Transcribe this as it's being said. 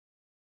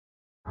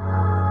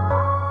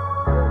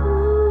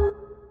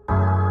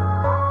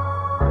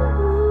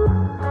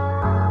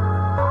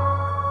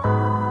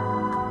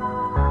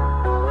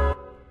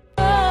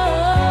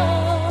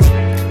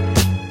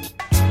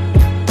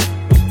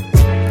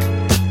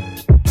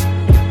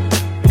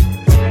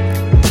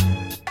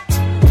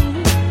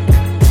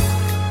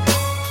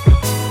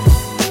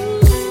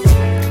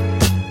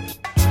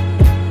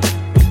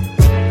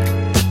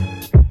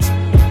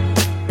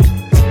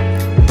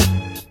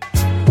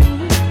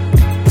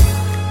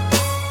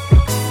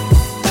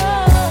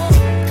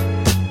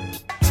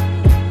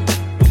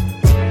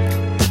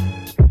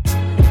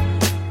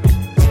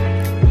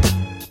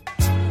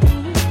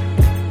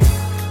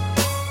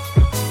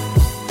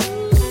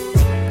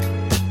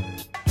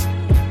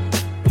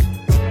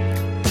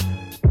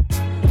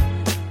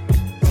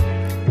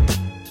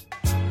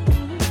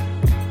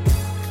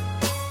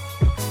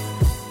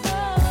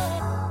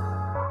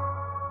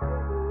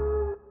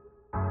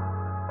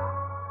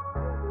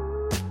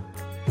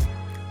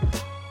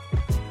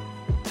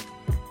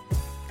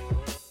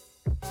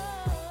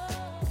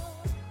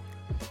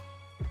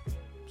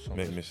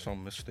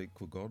some mistake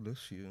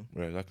regardless. Yeah.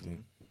 Right,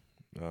 exactly.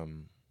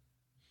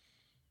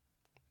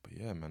 But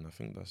yeah, man, I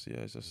think that's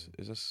it's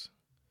just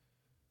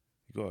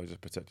you gotta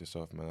just protect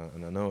yourself, man.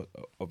 And I know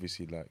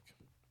obviously like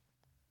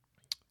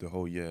the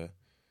whole year,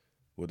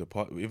 well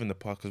even the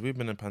part because we've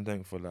been in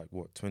pandemic for like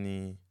what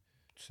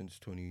Since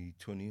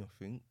 2020, I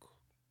think.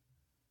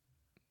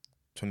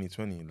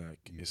 2020, like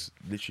Yeah. it's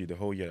literally the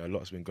whole year. A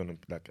lot's been going on.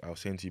 Like I was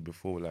saying to you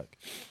before, like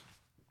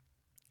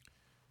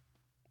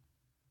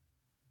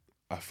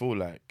I feel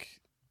like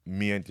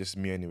me and just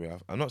me anyway.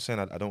 I'm not saying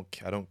I don't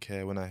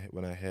care when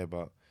I hear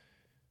about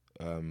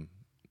um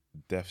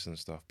deaths and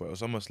stuff, but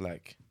it's almost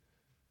like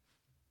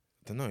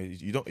I don't know.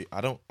 You don't.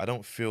 I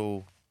don't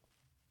feel.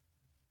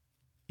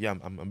 Yeah,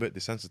 I'm a bit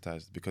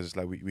desensitized because it's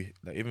like we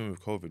like even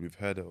with COVID, we've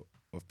heard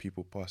of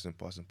people passing,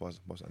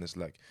 and it's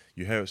like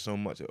you hear it so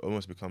much, it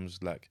almost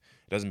becomes like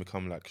it doesn't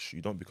become like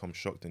you don't become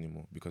shocked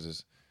anymore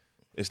because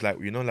it's like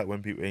like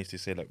when people used to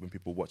say like when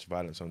people watch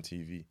violence on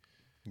TV,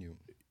 Yeah.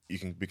 you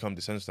can become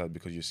desensitized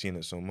because you're seeing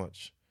it so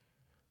much.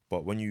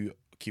 But when you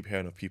keep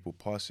hearing of people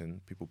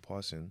passing,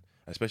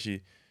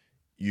 especially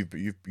you've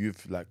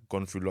like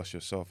gone through loss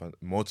yourself and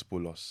multiple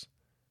loss.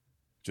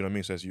 Do you know what I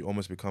mean? So you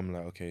almost become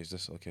like, okay, is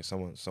this okay?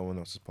 Someone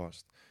else has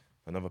passed,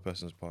 another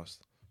person's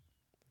passed.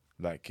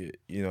 Like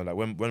like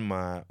when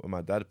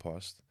my dad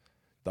passed,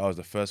 that was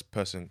the first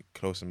person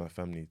close in my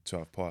family to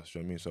have passed. Do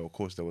you know what I mean? So of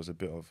course there was a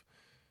bit of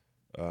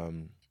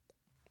um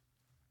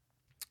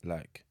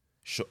like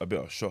a bit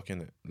of shock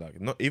in it. Like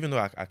not even though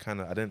I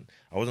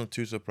wasn't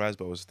too surprised,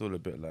 but I was still a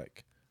bit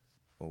like,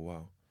 oh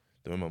wow.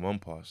 Then when my mum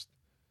passed,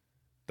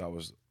 that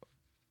was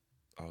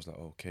I was like,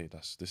 okay,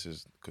 this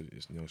is because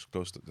it's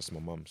close to that's my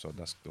mum, so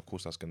that's of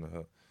course that's gonna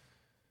hurt.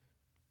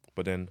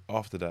 But then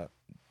after that,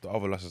 the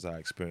other losses that I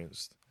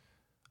experienced,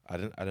 I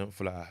don't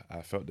feel like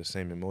I felt the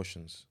same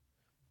emotions.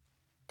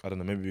 I don't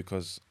know, maybe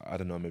because I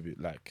don't know, maybe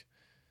like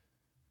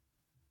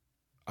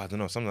I don't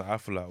know, something I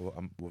feel like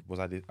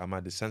am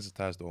I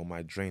desensitized or am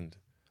I drained?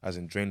 As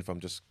in drained from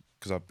just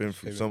because I've been Just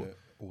through hearing some it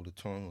all the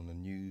time on the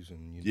news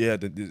and yeah,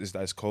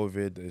 it's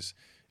COVID,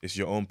 it's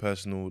your own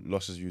personal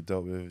losses you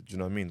dealt with. Do you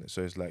know what I mean?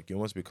 So it's like you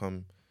almost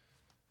become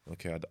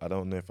okay. I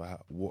don't know if I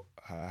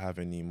have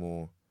any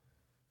more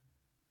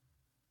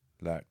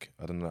like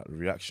I don't know like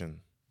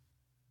reaction.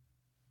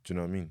 Do you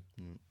know what I mean?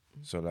 mm,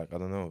 So like I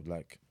don't know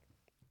like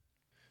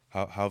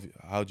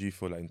how do you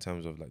feel like in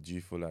terms of like do you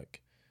feel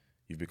like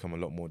you've become a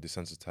lot more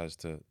desensitized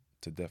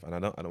to death? And I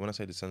don't when I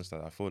say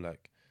desensitized, I feel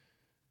like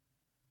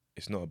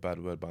it's not a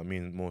bad word, but I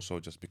mean more so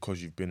just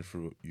because you've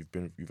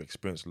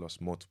experienced loss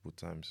multiple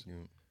times. yeah.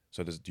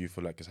 So do you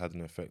feel like it's had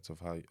an effect of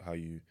how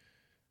you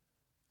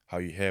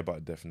hear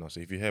about death now? So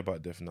if you hear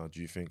about death now,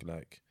 do you think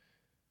like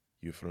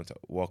you feel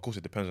well? Of course,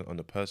 it depends on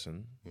the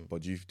person, Yeah.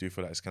 but do you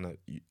feel like it's kind of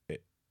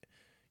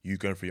you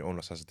going through your own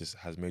loss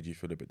has made you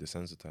feel a bit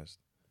desensitized?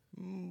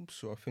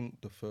 So I think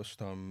the first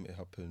time it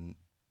happened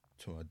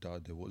to my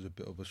dad, there was a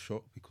bit of a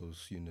shock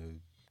because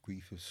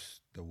grief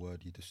is the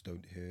word you just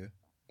don't hear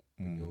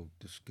when Mm. you're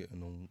just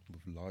getting on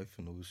with life,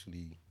 and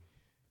obviously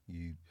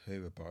you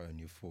hear about it and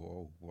you thought,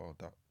 oh wow,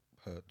 that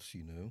hurts.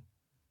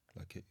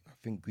 Like I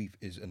think grief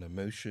is an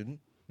emotion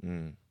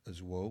Mm.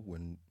 as well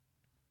when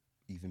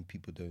even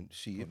people don't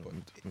see it, Hold but on,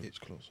 move it. this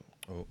closer.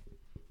 Oh,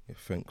 yeah,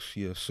 thanks.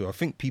 Yeah, so I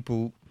think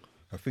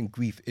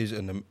grief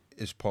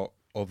is part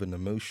of an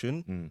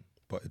emotion, Mm.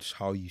 but it's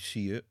how you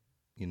see it,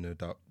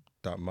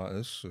 that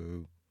matters.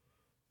 So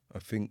I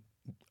think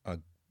I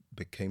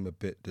became a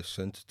bit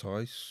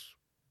desensitized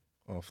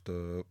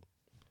after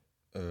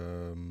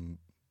um,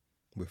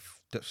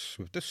 with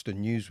this the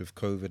news with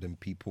COVID and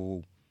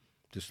people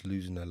just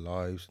losing their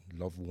lives,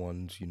 loved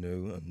ones,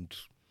 and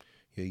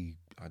yeah,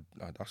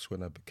 that's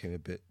when I became a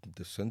bit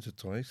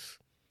desensitized.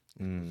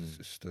 Mm.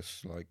 It's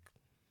just like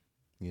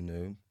you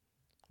know,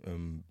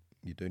 um,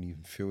 you don't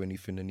even feel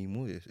anything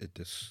anymore.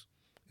 It's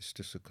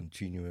just a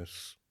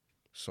continuous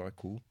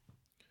cycle.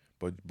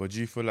 But do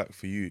you feel like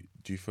for you,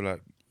 do you feel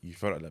like you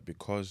felt like that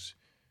because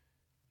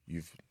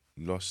you've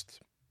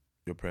lost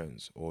your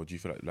parents, or do you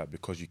feel like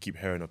because you keep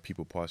hearing of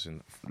people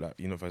passing, like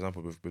for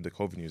example with the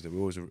COVID news, that we're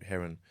always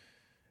hearing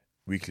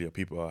weekly of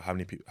people, how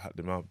many people,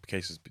 the amount of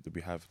cases that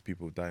we have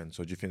people dying.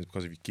 So do you think it's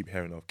because if you keep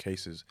hearing of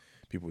cases,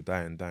 people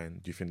dying, do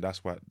you think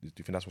that's what's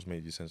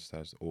made you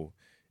desensitized, or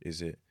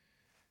is it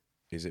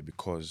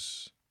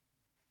because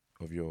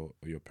of your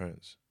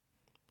parents?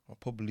 I'll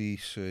probably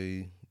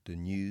say the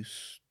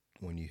news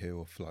when you hear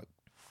of like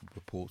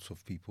reports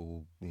of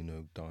people,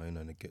 dying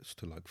and it gets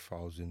to like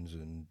thousands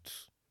and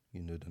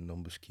the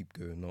numbers keep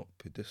going up.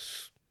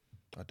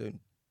 I don't,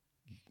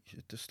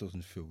 it just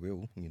doesn't feel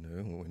real,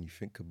 when you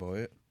think about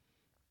it.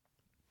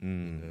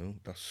 Mm.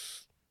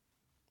 That's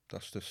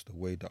just the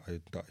way that I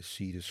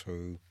see this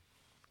whole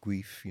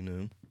grief.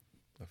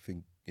 I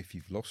think if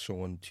you've lost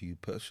someone to you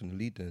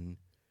personally, then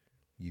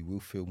you will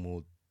feel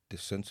more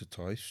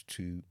desensitized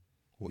to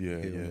what you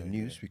Yeah, hear on yeah, the yeah,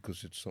 news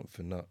because it's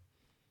something that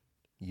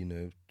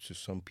to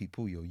some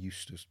people you're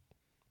used to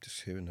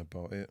just hearing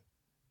about it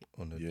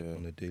on a yeah.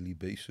 on a daily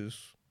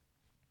basis.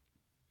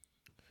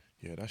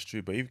 Yeah, that's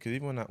true. But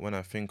even when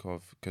I think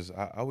of, because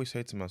I always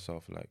say to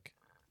myself like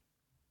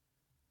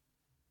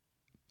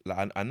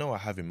I know I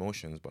have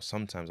emotions, but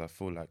sometimes I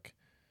feel like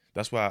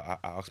that's why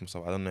I ask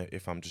myself. I don't know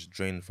if I'm just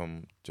drained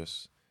from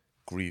just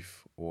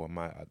grief, or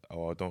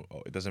or I don't.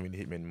 Or it doesn't really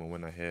hit me anymore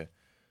when I hear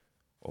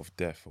of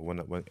death, or when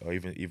or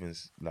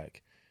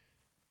like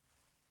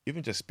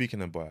even just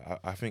speaking about it.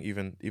 I think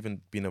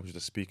even being able to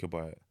just speak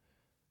about it,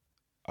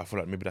 I feel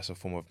like maybe that's a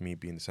form of me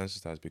being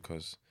desensitized,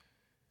 because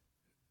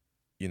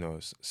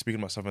speaking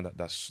about something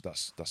that's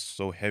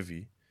so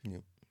heavy, Yeah.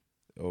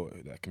 or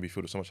that can be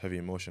filled with so much heavy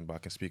emotion, but I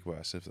can speak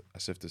about it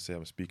as if to say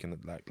I'm speaking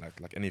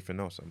like anything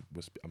else.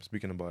 I'm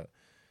speaking about,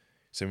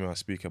 same way I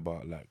speak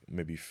about like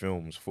maybe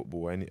films,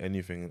 football,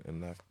 anything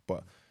in life.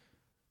 But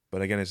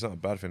again, it's not a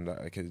bad thing.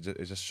 That like, it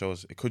just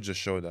shows. It could just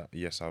show that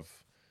yes, I'm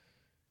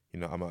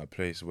at a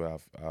place where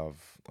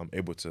I'm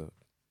able to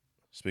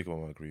speak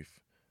about my grief,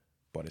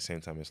 but at the same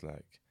time, it's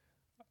like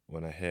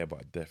when I hear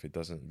about death, it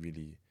doesn't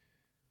really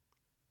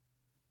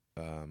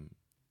um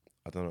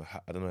I don't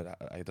know,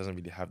 it doesn't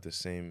really have the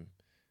same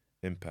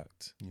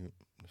impact. Yeah.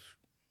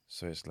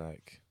 So it's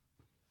like,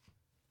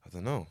 I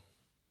don't know.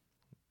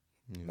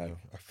 Yeah. Like,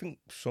 I think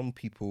some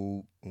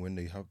people, when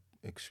they have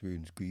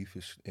experienced grief,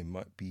 it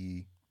might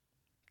be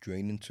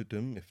draining to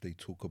them if they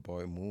talk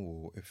about it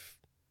more, or if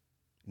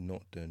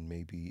not, then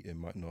maybe it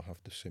might not have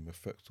the same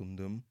effect on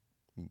them.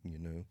 You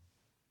know.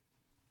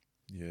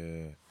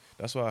 yeah,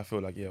 that's why I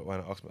feel like, yeah, when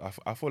I ask,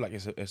 I feel like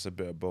it's a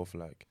bit of both.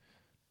 Like,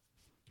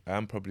 I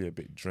am probably a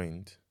bit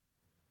drained,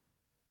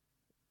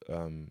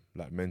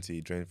 like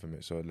mentally drained from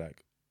it. So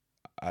like,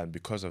 and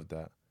because of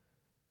that,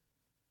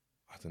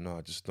 I don't know.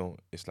 I just don't.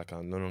 It's like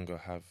I no longer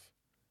have.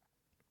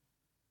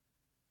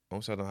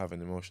 Also, I don't have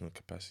an emotional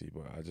capacity,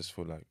 but I just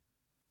feel like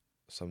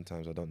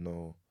sometimes I don't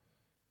know.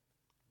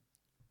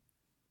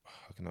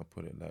 How can I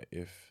put it? Like,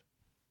 if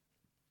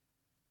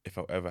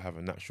I'll ever have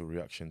a natural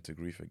reaction to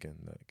grief again,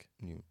 like,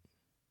 Yeah.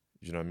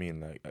 you know what I mean?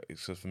 Like,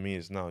 so for me,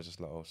 it's now just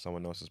like, oh,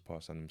 someone else has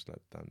passed, and I'm just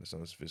like, damn,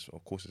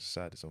 of course it's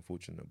sad, it's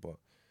unfortunate, but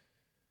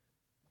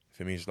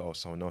for me, it's like, oh,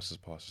 someone else has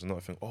passed. It's not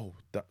a thing. Oh,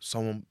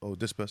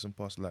 this person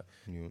passed. Like,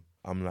 Yeah.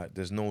 I'm like,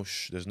 there's no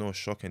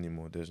shock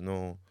anymore. There's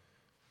no,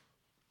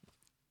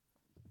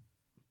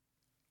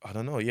 I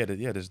don't know. Yeah,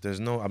 there's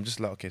no. I'm just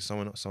like, okay,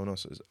 someone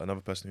else is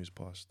another person who's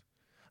passed,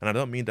 and I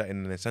don't mean that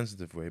in an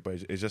insensitive way, but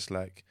it's just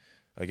like,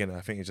 again, I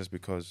think it's just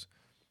because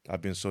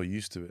I've been so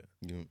used to it,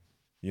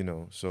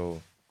 Yeah.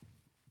 So,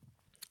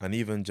 and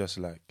even just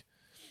like,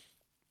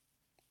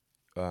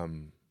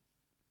 um,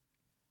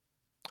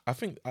 I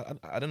think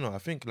I don't know. I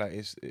think like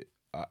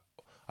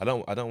I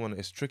don't want to.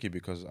 It's tricky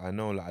because I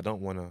know like I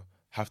don't want to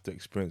have to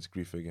experience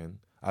grief again.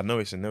 I know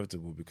it's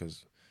inevitable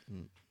because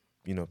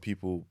Mm.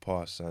 people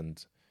pass,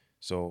 and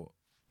so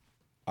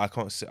I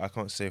can't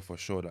say for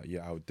sure that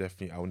yeah I would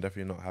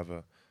definitely not have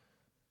a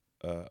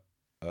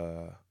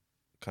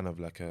kind of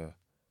like a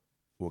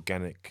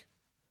organic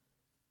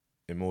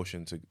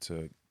emotion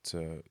to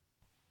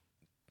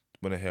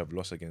when I hear of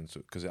loss again.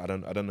 So because I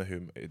don't know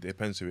who, it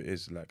depends who it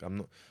is. Like I'm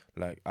not,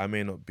 like I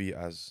may not be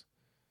as,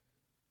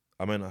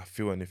 I may not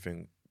feel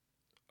anything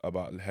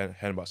about hearing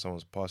about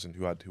someone's passing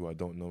who I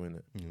don't know in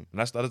it. Yeah. And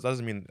that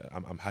doesn't mean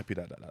I'm happy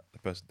that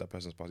that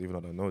person's passed, even though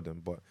I don't know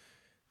them. But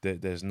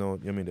there's no,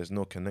 I mean, there's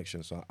no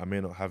connection, so I may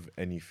not have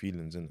any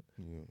feelings in it.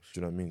 Yeah. Do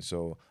you know what I mean?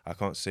 So I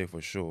can't say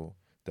for sure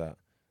that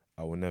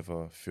I will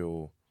never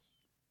feel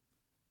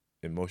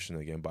emotion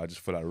again. But I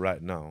just feel like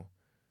right now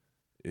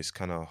it's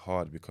kind of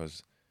hard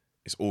because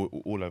it's all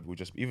I've we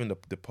just even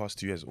the past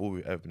 2 years, all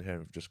we've ever been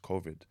hearing of just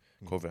COVID,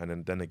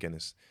 and then again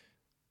it's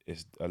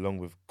along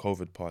with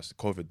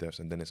COVID deaths,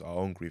 and then it's our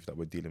own grief that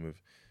we're dealing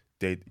with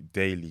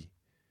daily.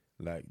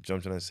 Like, do you know what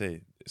I'm trying to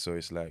say? So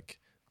it's like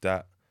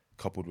that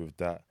coupled with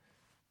that.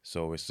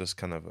 So it's just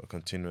kind of a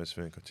continuous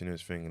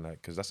thing.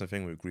 Like, because that's the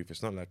thing with grief.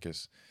 It's not like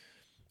it's,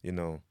 you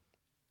know,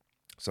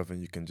 something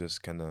you can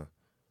just kind of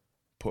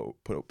put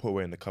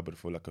away in the cupboard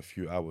for like a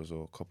few hours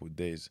or a couple of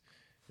days.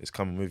 It's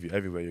coming with you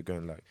everywhere you're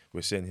going. Like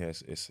we're sitting here,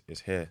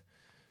 it's here.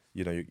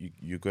 You know,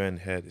 you go in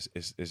here.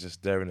 It's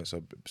just there in it.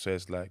 So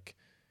it's like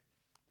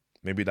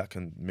maybe that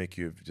can make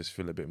you just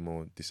feel a bit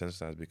more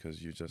desensitized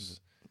because you've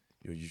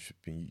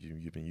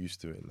been used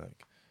to it.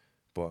 Like,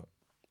 but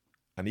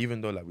and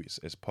even though like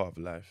it's part of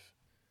life,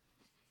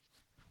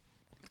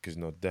 because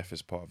death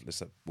is part of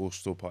this, we're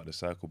still part of the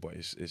cycle, but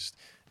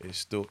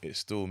it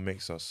still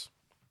makes us,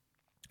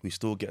 we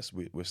still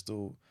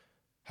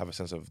have a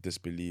sense of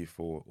disbelief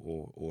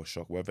or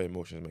shock, whatever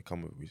emotions may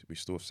come with, we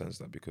still sense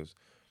that because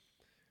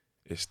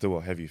it's still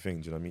a heavy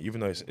thing. Do you know what I mean? Even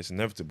though it's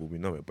inevitable, we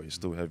know it, but it's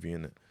still heavy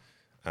in it.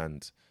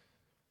 And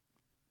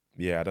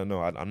yeah, I don't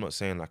know. I'm not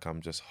saying like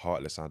I'm just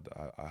heartless. I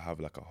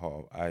have like a heart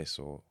of ice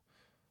or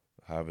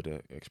however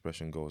the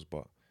expression goes,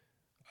 but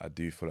I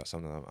do feel like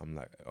sometimes I'm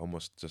like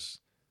almost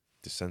just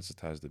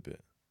desensitized a bit.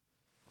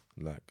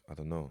 Like, I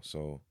don't know.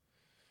 So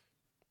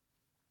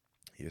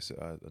yes,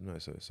 I don't know.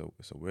 It's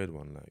a weird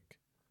one. Like,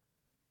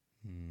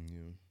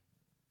 Yeah.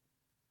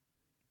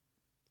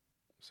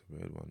 it's a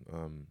weird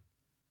one.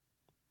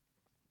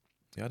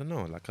 Yeah, I don't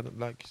know. Like, I don't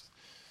like.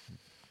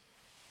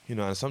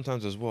 and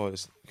sometimes as well,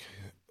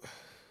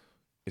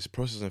 it's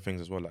processing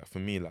things as well. Like for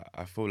me, like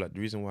I feel like the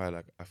reason why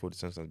like I feel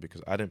desensitized is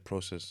because I didn't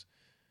process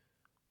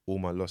all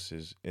my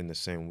losses in the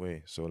same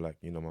way. So like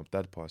my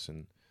dad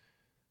passing,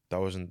 I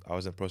wasn't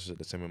processing it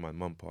the same way my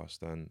mum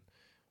passed, and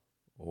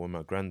or when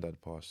my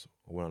granddad passed,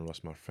 or when I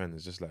lost my friend.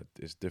 It's just like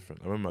it's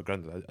different. I remember my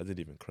granddad, I didn't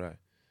even cry,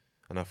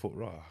 and I thought,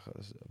 rah,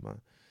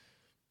 man,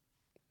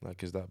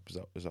 like is that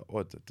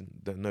odd? I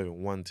didn't know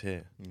one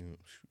tear. Yeah.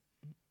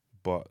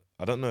 But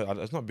I don't know.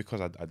 It's not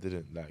because I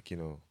didn't like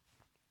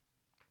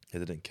I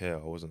didn't care.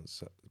 I wasn't,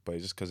 but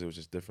it's just because it was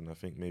just different. I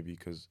think maybe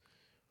because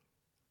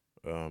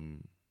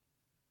um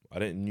I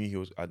didn't knew he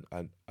was I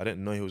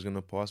didn't know he was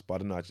gonna pass, but I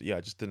don't know. I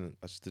just didn't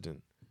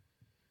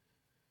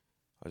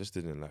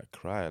like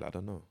cry. I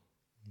don't know.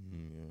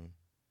 Yeah.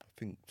 I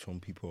think some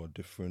people are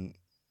different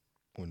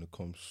when it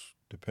comes,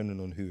 depending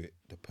on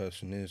the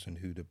person is and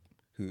who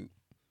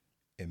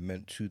it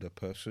meant to the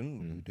person,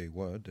 who they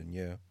were. Then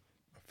yeah,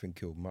 I think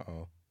it'll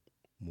matter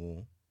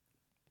more.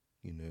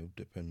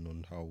 Depending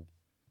on how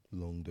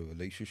long the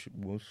relationship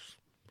was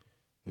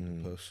with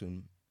the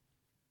person,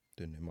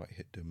 then it might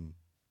hit them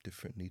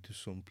differently to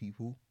some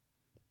people.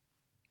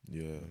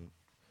 Yeah.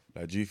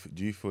 Like, do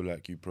you feel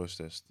like you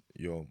processed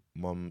your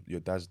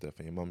dad's death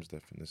and your mum's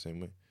death in the same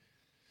way?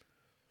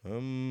 I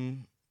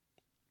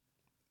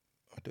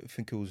don't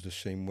think it was the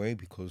same way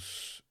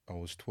because I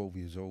was 12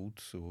 years old.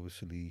 So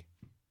obviously,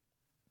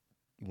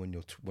 when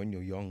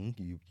you're young,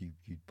 you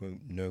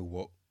won't know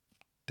what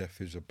death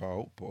is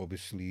about. But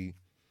obviously,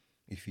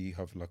 if you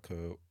have like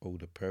a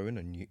older parent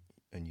and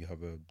you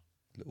have a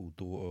little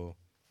daughter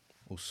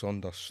or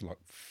son that's like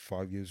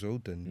 5 years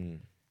old,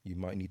 then you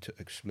might need to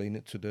explain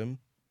it to them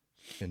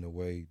in a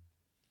way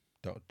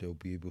that they'll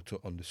be able to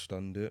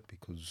understand it,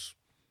 because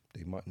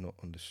they might not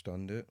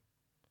understand it,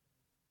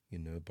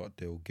 but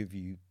they'll give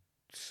you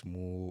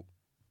small,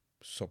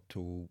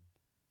 subtle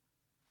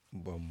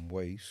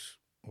ways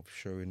of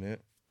showing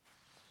it,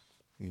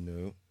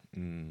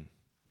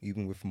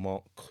 Even with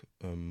Mark,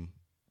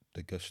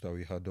 the guest that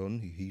we had on,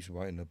 he's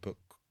writing a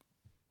book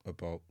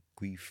about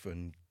grief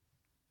and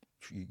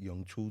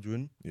young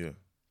children. Yeah.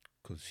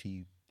 Because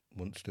he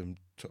wants them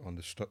to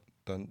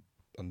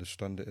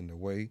understand it in a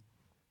way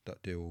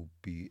that they will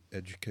be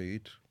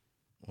educated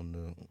on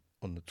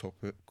the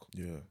topic.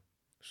 Yeah.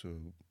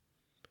 So,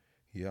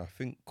 yeah, I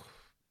think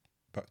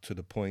back to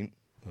the point.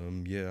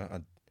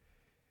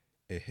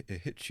 It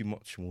hits you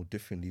much more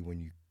differently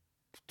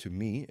to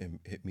me, it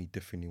hit me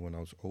differently when I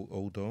was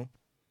older.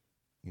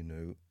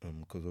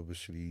 Because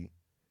obviously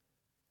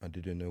I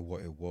didn't know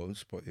what it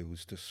was, but it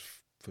was just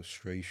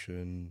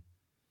frustration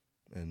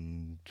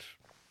and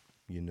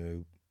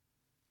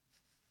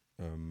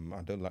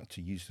I don't like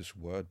to use this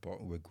word,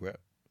 but regret.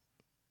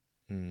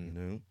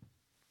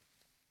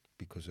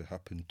 Because it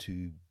happened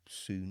too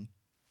soon.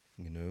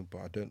 But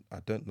I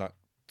don't like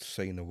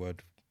saying the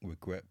word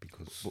regret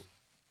because.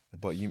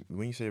 But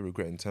when you say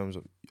regret, in terms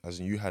of as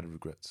in you had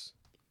regrets.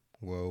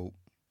 Well,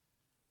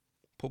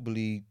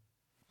 probably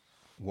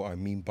what I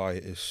mean by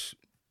it is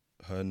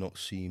her not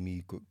seeing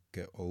me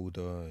get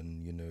older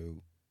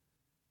and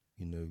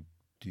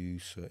do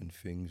certain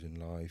things in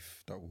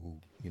life that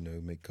will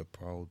make her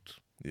proud.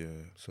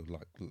 Yeah. So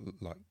like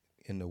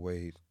in a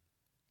way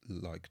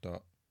like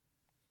that.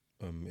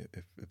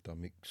 If that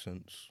makes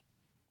sense.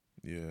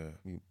 Yeah.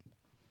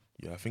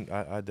 Yeah, I think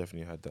I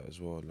definitely had that as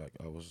well. Like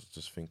I was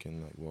just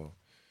thinking like, well,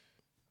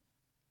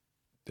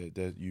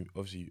 there you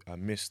obviously I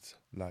missed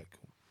like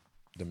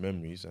the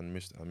memories and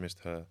I missed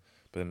her,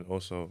 but then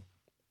also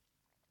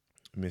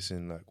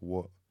missing like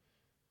what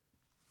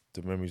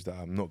the memories that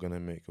I'm not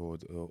gonna make or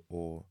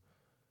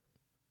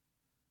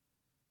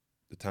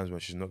the times when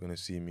she's not gonna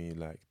see me,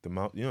 like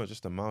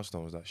just the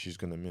milestones that she's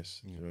gonna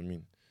miss. You know what I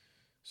mean?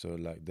 So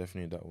like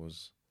definitely that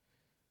was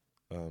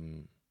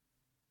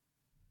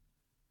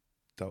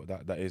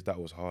that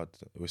was hard.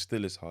 It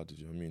still is hard, do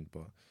you know what I mean?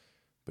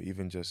 But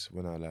even just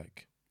when I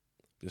like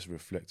just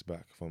reflect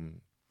back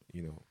from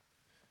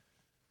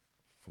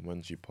from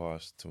when she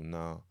passed till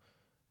now,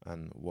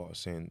 and what I was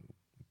saying,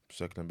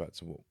 circling back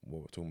to what we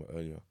were talking about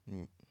earlier.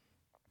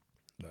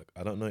 Like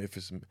I don't know if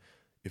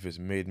it's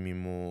made me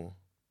more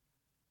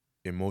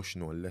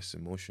emotional or less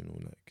emotional.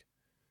 Like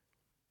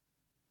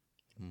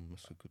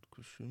that's a good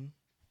question.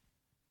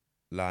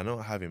 Like I know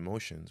I have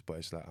emotions, but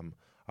it's like I'm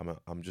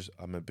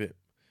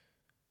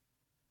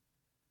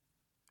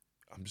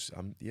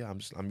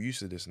used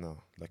to this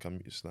now. Like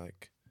it's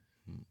like,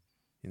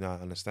 I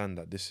understand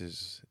that this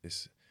is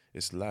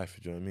it's life.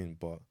 Do you know what I mean?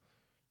 But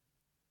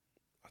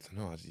I don't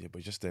know.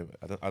 But just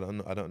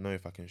I don't know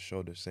if I can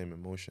show the same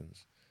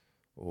emotions,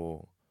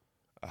 or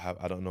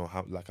I don't know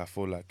how. Like I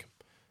feel like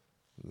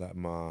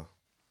my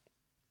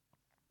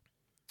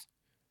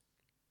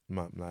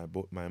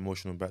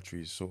emotional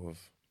battery is sort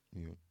of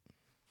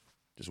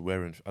just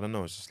wearing. I don't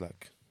know. It's just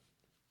like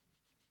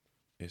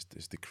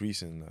it's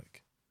decreasing.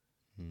 Like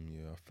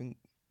I think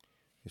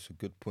it's a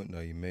good point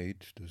that you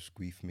made. Does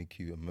grief make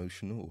you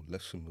emotional or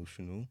less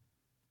emotional?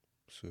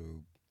 So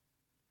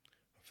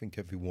I think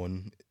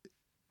everyone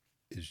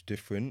is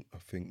different. I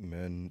think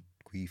men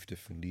grieve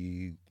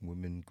differently,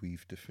 women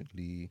grieve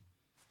differently.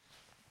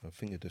 I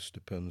think it just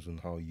depends on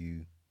how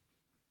you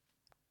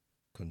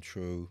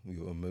control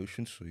your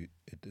emotions, so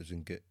it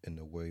doesn't get in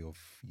the way of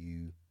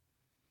you,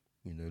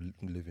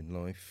 living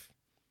life.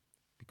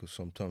 Because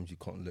sometimes you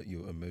can't let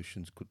your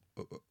emotions could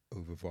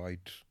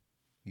override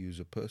you as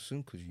a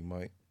person, because you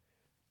might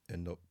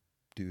end up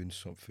doing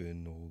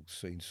something or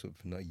saying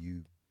something that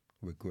you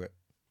regret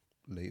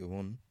later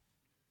on.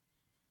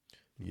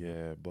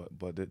 Yeah,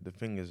 but the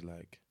thing is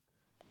like,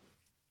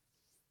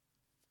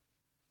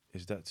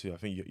 is that too? I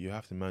think you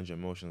have to manage your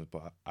emotions,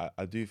 but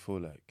I do feel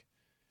like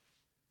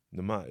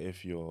no matter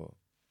if you're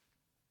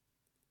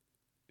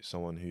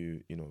someone who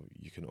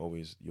you can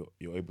always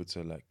you're able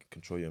to like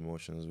control your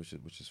emotions,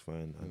 which is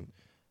fine,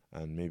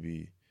 and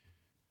maybe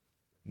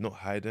not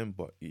hide them,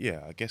 but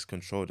yeah, I guess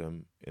control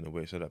them in a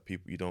way so that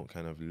people you don't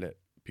kind of let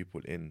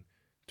people in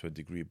to a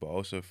degree. But I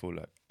also feel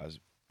like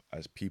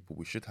as people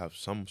we should have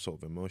some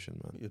sort of emotion,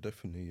 man. Yeah,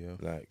 definitely, yeah.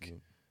 Like, Yeah.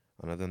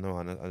 and I don't know,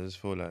 and I just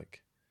feel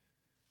like,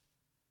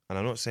 and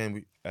I'm not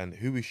saying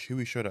who we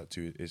show that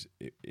to is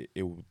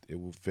it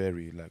will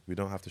vary. Like we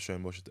don't have to show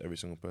emotion to every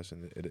single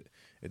person.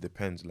 It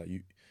depends. Like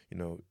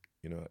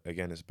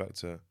again, it's back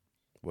to,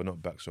 well,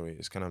 not back. Sorry,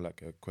 it's kind of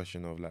like a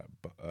question of like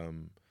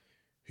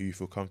who you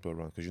feel comfortable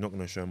around, because you're not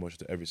going to show emotion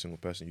to every single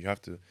person. You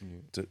have to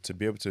to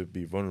be able to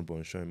be vulnerable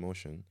and show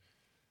emotion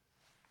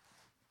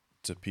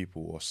to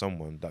people or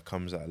someone that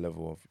comes at a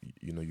level of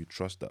you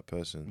trust that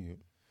person. Yeah.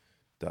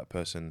 That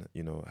person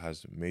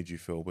has made you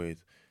feel weird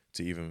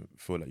to even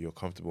feel like you're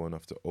comfortable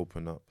enough to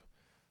open up,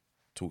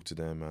 talk to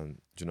them,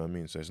 and do you know what I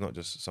mean? So it's not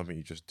just something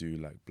you just do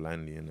like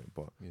blindly in it,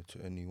 but Yeah,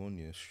 to anyone,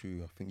 yeah, it's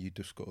true. I think you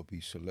just got to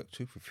be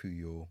selective with who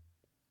you're,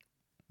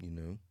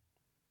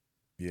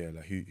 yeah,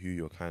 like who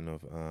you're kind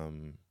of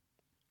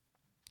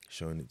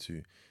showing it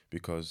to,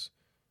 because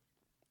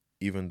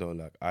even though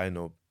like I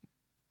know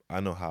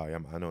how I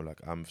am, I know like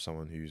I'm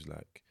someone who's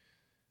like,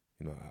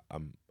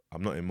 I'm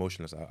not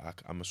emotionless.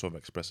 I'm a sort of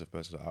expressive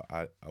person. So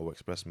I will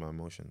express my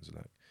emotions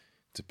like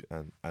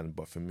and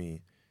but for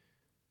me,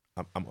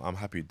 I'm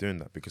happy doing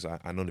that because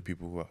I know the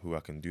people who I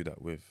can do that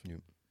with. Yeah. Do you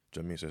know what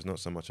I mean? So it's not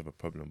so much of a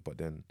problem, but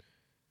then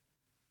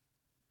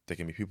there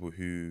can be people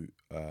who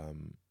are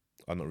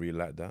not really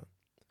like that,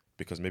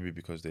 because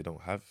they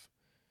don't have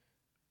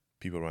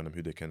people around them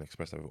who they can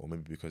express that with, or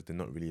maybe because they're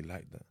not really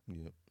like that.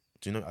 Yeah.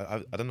 Do you know?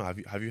 I don't know.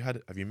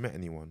 Have you met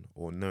anyone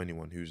or know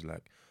anyone who's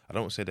like, I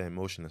don't say they're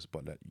emotionless,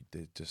 but like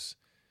they're just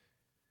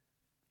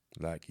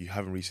like, you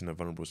haven't really seen a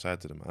vulnerable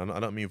side to them. I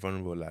don't mean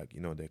vulnerable like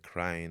they're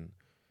crying.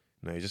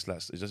 No, it's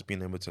just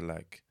being able to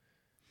like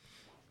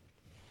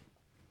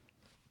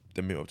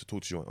them being able to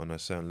talk to you on a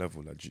certain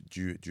level. Like,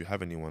 do you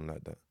have anyone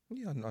like that?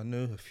 Yeah, I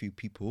know a few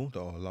people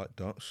that are like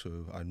that,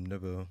 so I've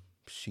never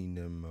seen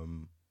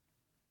them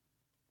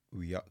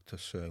react a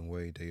certain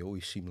way. They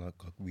always seem like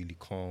a really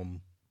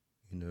calm,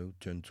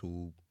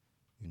 gentle,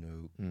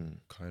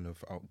 kind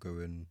of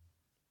outgoing,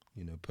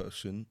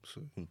 person.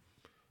 So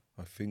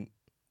I think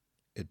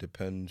it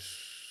depends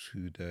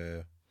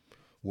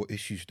what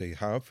issues they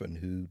have and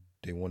who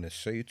they want to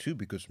say it to,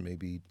 because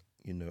maybe,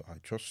 I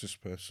trust this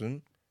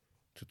person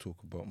to talk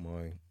about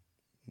my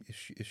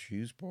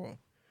issues, but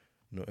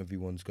not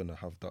everyone's going to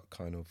have that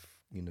kind of,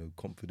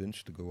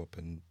 confidence to go up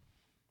and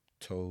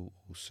tell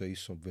or say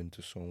something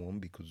to someone,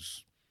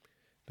 because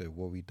they're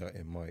worried that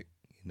it might,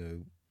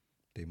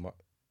 they might,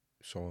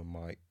 someone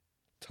might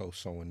tell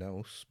someone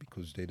else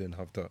because they didn't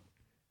have that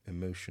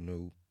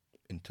emotional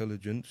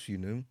intelligence,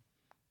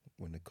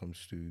 when it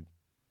comes to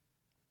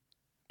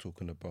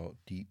talking about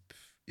deep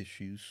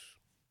issues.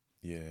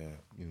 Yeah,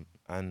 Yeah.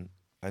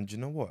 and you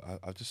know what?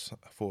 I just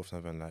thought of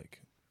something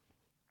like,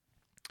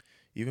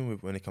 even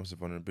when it comes to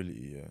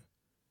vulnerability, yeah,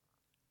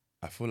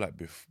 I feel like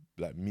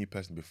like me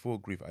personally, before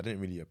grief, I didn't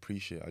really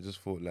appreciate. I just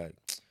thought like,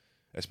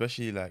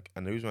 especially like,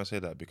 and the reason why I say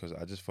that, because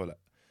I just felt like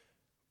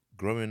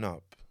growing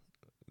up,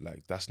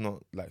 like that's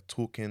not like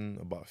talking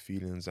about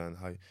feelings and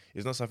how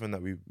it's not something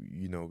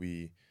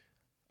that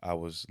I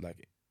was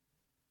like,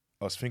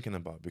 I was thinking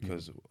about,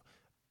 because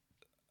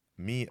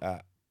me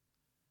at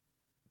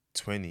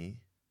 20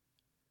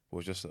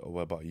 was just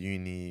about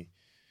uni,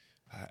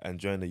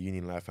 enjoying the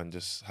uni life and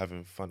just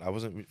having fun. I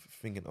wasn't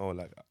thinking, oh,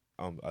 like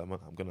I'm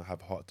gonna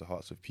have heart to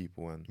hearts with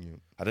people, and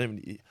I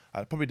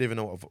probably didn't even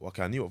know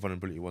okay, I knew what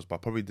vulnerability was,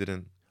 but I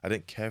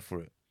didn't care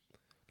for it.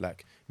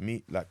 Like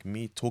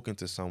me talking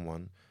to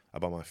someone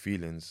about my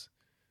feelings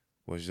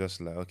was just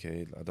like,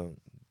 okay, I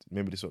don't,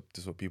 maybe this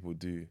is what people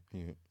do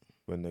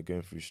when they're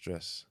going through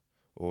stress,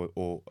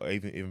 or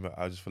even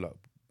I just feel like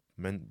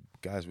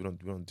guys, we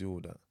don't do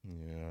all that.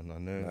 Yeah, and I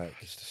know Like,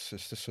 it's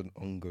just an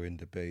ongoing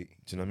debate.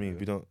 do you know what I mean?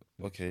 We don't,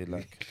 okay,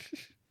 like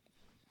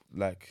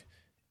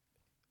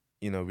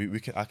we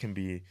can, I can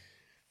be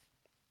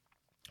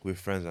with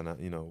friends, and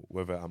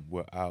whether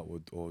we're out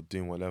or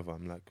doing whatever,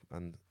 I'm like,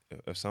 and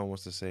if someone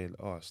wants to say,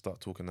 oh,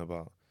 start talking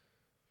about,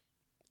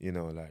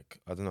 like,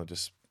 I don't know,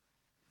 just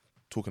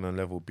talking on a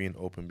level, being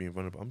open, being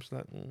vulnerable, I'm just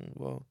like,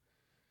 well,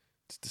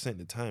 this ain't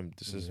the time.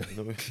 This is, Yeah. you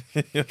know,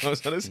 you know what I'm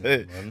trying to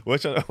say. Man.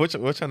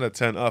 We're trying to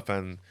turn up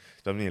and, you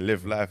know what I mean,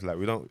 live life. Like,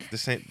 we don't,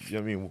 this ain't, you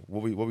know what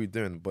I mean, what we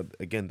doing? But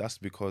again, that's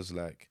because,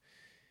 like,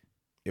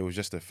 it was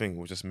just a thing. It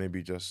was just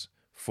maybe just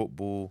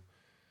football.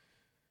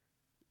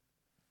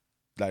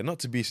 Like, not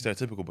to be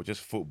stereotypical, but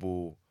just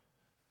football.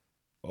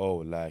 Oh,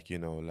 like, you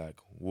know, like,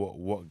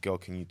 what girl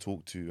can you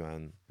talk to?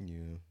 And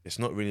Yeah. it's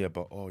not really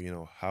about, oh, you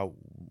know,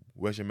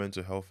 where's your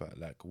mental health at?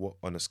 Like, what,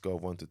 on a scale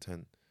of 1 to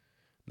 10?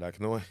 Like,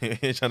 no one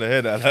ain't trying to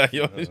hear that. Like,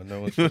 yo,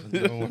 No one's so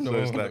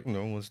it's like,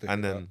 no one's taking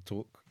and then, that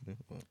talk. Yeah.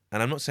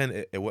 and I'm not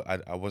saying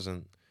I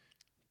wasn't,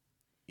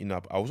 you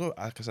know, I was, like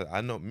I said, I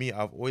know me,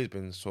 I've always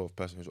been sort of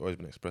person who's always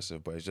been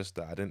expressive, but it's just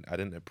that I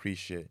didn't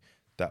appreciate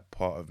that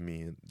part of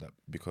me, that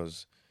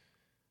because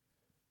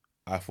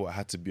I thought I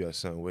had to be a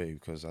certain way,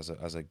 because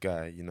as a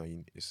guy, you know,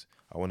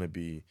 I want to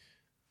be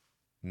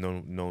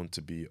known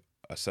to be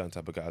a certain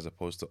type of guy, as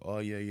opposed to, oh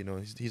yeah, you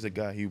know, he's a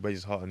guy who wears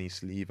his heart on his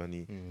sleeve, and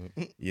he,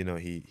 you know,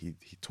 he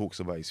talks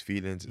about his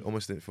feelings. It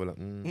almost didn't feel like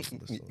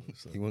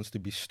He wants to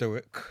be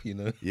stoic, you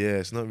know. yeah,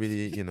 it's not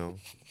really, you know,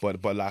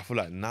 but like, I feel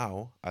like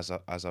now, as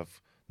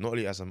I've not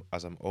only as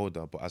I'm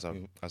older, but as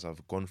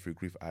I've gone through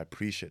grief, I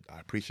appreciate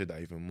that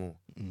even more.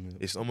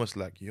 It's almost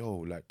like, yo,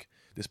 like,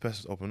 this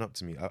person's opened up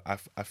to me.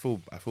 I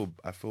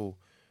feel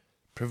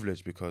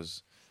privileged,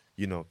 because,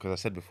 you know, because I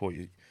said before,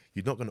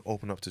 you're not gonna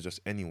open up to just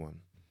anyone.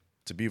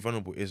 To be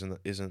vulnerable it's not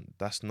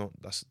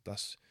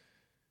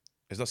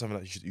something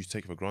that you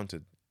take for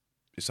granted.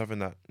 It's something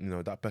that, you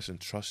know, that person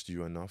trusts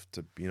you enough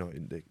to, you know,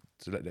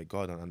 to let their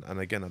guard down. And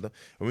again,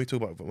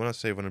 when I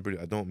say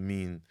vulnerability, I don't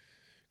mean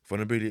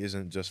vulnerability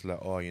isn't just like,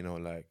 oh, you know,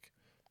 like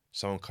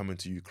someone coming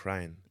to you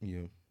crying.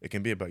 Yeah. It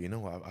can be about, you know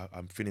what,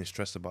 I'm feeling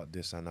stressed about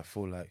this, and I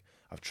feel like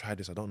I've tried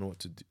this, I don't know what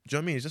to do. Do you know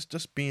what I mean? It's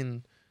just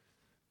being,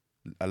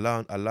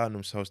 allowing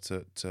themselves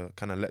to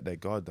kind of let their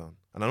guard down.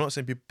 And I'm not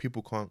saying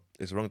people can't,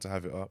 it's wrong to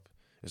have it up.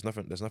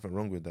 There's nothing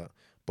wrong with that.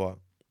 But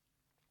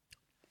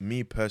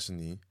me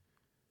personally,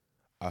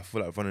 I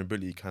feel like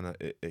vulnerability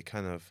it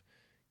kind of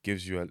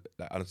gives you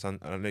understand,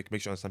 and it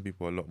makes you understand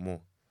people a lot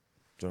more.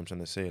 Do you know what I'm trying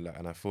to say? Like,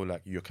 and I feel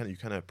like you kind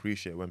of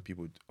appreciate when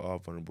people are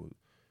vulnerable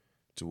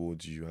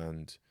towards you,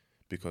 and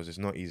because it's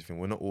not easy thing.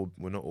 We're not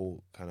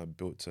all kind of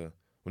built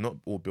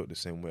the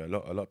same way. A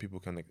lot of people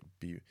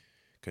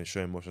can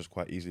show emotions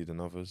quite easily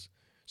than others.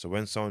 So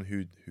when someone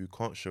who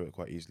can't show it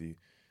quite easily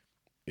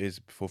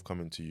is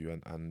forthcoming to you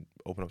and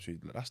open up to you,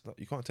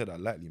 you can't take that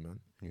lightly, man.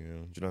 Yeah.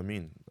 Do you know what I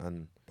mean?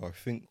 And But I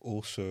think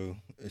also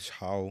it's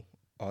how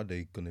are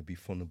they going to be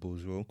vulnerable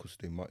as well, because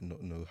they might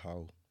not know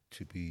how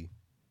to be,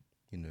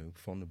 you know,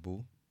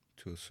 vulnerable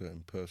to a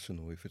certain person,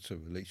 or if it's a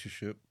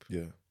relationship,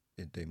 yeah,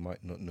 they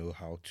might not know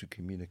how to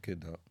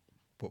communicate that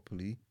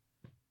properly.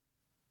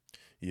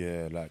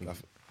 yeah, like I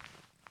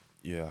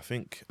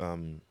think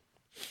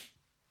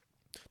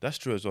that's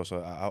true as well.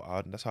 So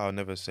I that's how I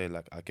never say,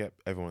 like, I get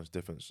everyone's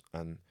difference,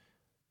 and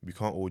we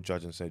can't all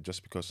judge and say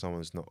just because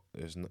someone's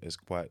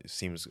it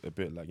seems a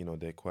bit like, you know,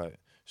 they're quite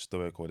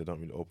stoic or they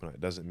don't really open up,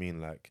 it doesn't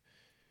mean like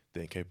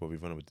they're incapable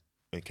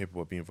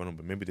of being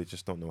vulnerable. Maybe they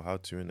just don't know how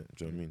to, innit?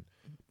 Do you know what I mean?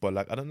 But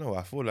like, I don't know.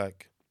 I feel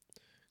like,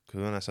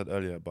 because when I said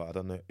earlier, but I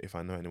don't know if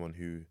I know anyone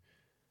who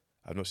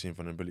I've not seen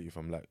vulnerability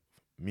from. Like,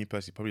 me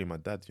personally, probably my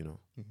dad. You know,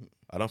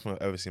 I don't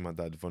think I've ever seen my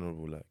dad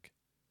vulnerable. Like,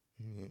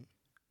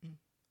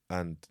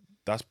 and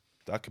that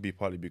could be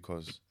partly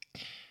because,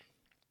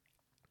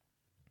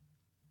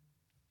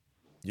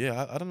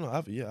 yeah, I don't know.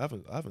 I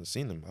haven't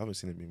seen him. I haven't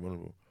seen him be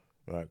vulnerable.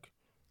 Like,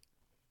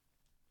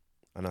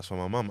 and that's for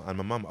my mum. And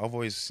my mum, I've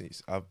always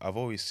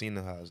seen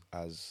her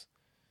as,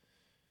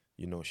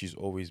 you know, she's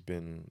always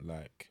been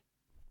like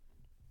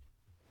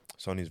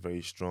someone who's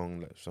very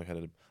strong. Like,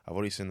 I've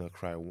already seen her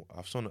cry.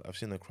 I've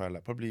seen her cry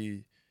like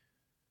probably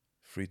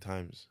 3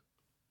 times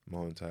my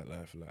whole entire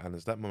life. Like, and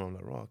it's that moment I'm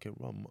like, right, okay,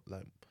 right,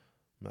 like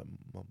my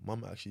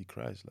mum actually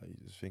cries. Like,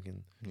 you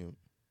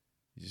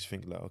just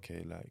think like,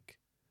 okay, like,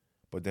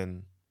 but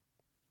then,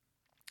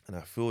 and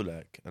I feel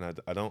like, and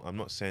I'm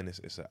not saying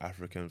it's an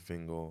African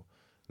thing, or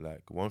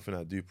like, one thing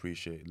I do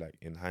appreciate, like,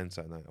 in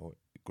hindsight, or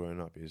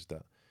growing up, is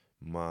that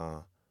my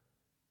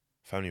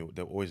family,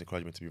 they always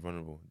encourage me to be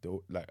vulnerable.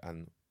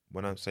 And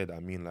when I say that, I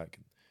mean, like,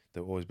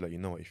 they'll always be like, you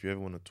know, if you ever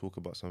want to talk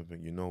about something,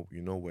 you know,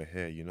 we're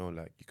here. You know,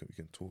 like, you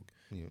can talk.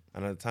 Yeah.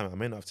 And at the time, I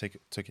may not have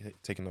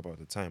taken up at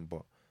the time,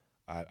 but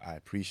I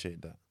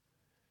appreciate that.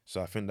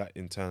 So I think that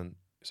in turn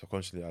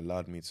subconsciously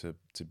allowed me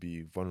to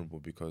be vulnerable,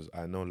 because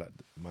I know, like,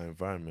 my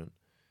environment,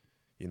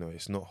 you know,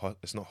 it's not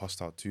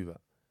hostile to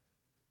that.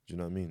 Do you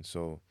know what I mean?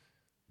 So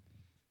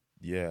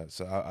yeah,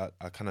 so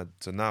I kind of,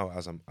 so now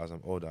as I'm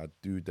older, I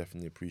do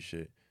definitely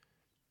appreciate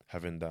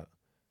having that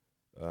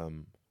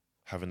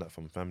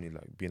from family,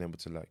 like, being able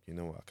to, like, you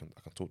know, I can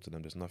talk to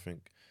them. There's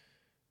nothing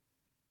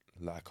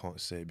like I can't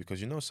say,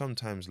 because, you know,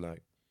 sometimes,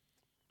 like,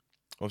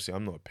 obviously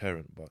I'm not a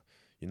parent, but,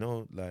 you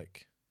know,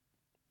 like,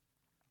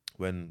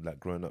 when, like,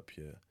 growing up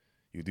here,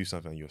 you do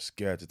something and you're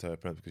scared to tell your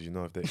parents, because, you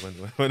know, if they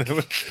when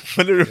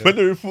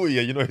they report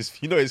you, you know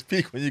it's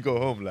peak when you go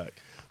home, like.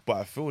 But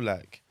I feel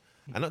like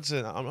And I'm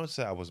not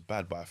saying I was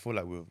bad, but I feel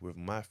like with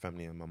my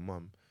family and my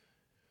mum,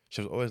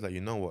 she was always like,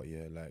 you know what,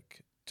 yeah,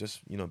 like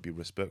just be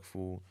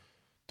respectful.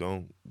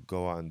 Don't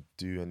go out and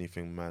do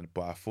anything mad.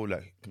 But I feel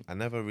like I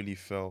never really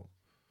felt.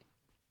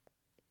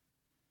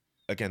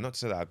 Again, not to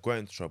say that I got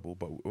into trouble,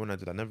 but when I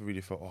did, I never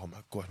really felt, oh my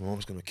god, my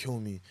mom's gonna kill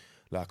me.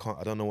 Like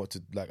I don't know what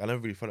to like. I never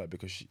really felt that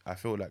because I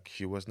feel like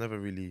she was never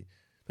really.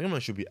 I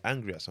think she'd be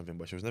angry at something,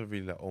 but she was never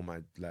really like, oh my,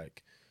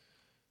 like,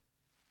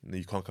 no,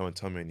 you can't come and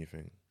tell me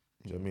anything.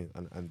 Do you know what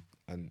I mean?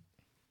 And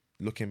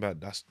looking back,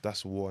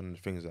 that's one of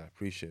the things that I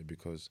appreciate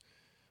because,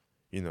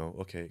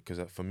 okay, because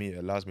for me it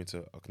allows me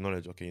to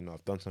acknowledge, okay,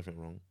 I've done something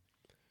wrong,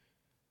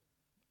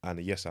 and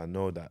yes, I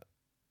know that.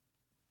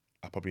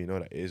 I probably know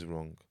that it is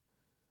wrong,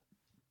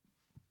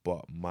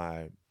 but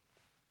my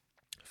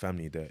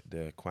family, they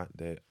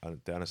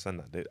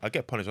understand that. I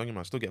get punished. Don't get me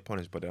wrong, I still get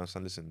punished, but they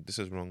understand. Listen, this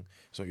is wrong.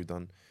 It's what you've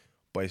done,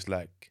 but it's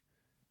like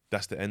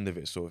that's the end of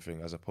it, sort of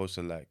thing. As opposed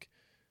to like,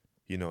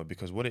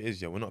 because what it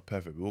is, yeah, we're not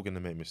perfect. We're all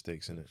gonna make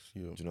mistakes in it.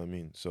 Yeah. Do you know what I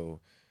mean?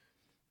 So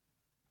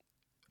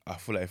I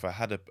feel like if I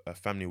had a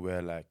family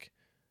where like,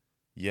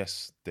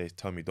 yes, they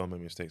tell me don't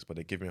make mistakes, but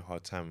they give me a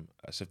hard time,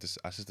 as if to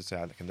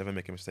say I can never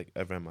make a mistake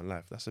ever in my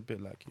life. That's a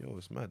bit like, yo,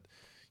 it's mad.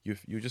 You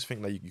just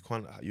think like you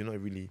can't. You're not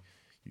really.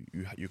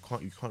 You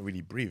can't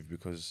really breathe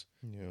because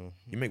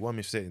you make one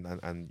mistake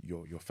and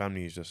your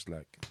family is just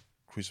like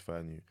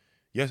crucifying you.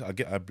 Yes,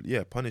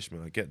 yeah,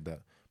 punishment, I get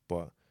that,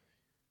 but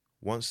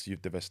once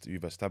you've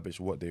established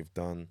what you've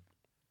done,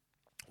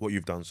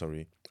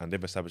 sorry, and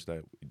they've established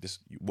that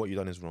what you've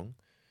done is wrong,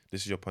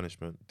 this is your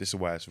punishment, this is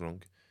why it's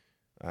wrong,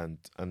 and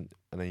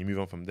then you move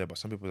on from there. But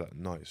some people are like,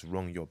 no, it's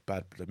wrong, you're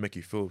bad, they make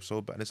you feel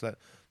so bad. And it's like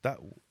that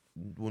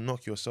will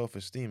knock your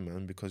self-esteem,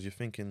 man, because you're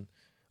thinking,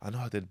 I know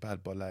I did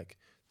bad, but like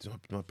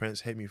my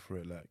parents hate me for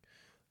it, like.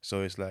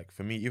 So it's like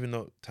for me, even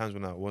though times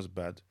when I was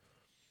bad,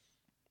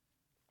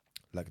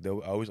 like I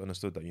always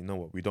understood that, you know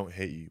what, we don't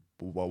hate you,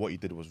 but what you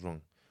did was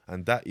wrong.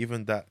 And that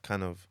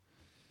kind of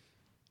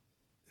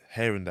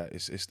hearing that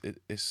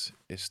it's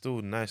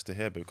still nice to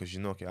hear, because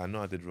okay, I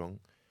know I did wrong,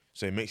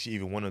 so it makes you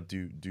even want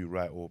to do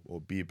right or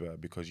be better,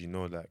 because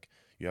like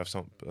you have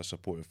a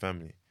supportive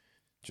family.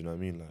 Do you know what I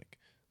mean?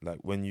 Like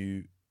when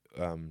you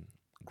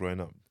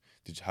growing up,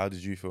 how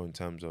did you feel in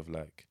terms of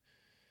like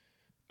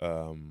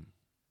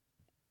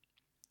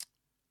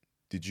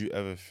did you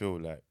ever feel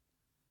like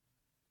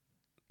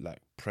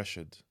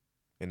pressured,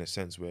 in a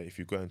sense where if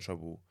you got in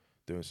trouble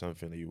doing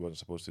something that you wasn't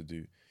supposed to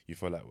do, you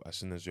feel like as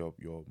soon as your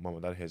mom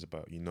or dad hears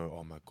about,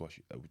 oh my gosh,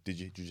 did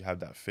you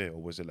have that fear,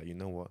 or was it like, you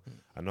know what,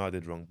 I know I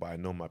did wrong, but I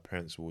know my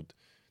parents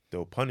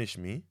they'll punish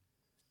me,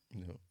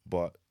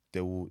 but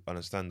they will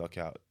understand,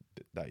 okay,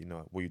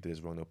 that what you did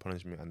is wrong. They'll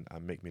punish me and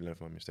make me learn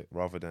from my mistake,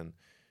 rather than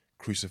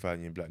crucifying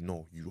you and be like,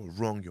 no, you're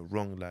wrong,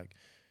 like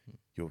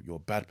you're a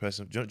bad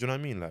person. Do you know what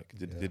I mean? Like,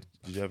 did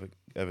you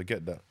ever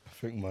get that? I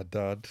think my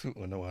dad,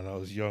 when I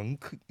was young,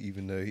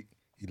 even though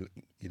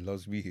he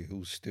loves me, he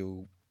was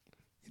still,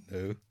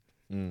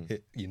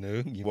 hit, you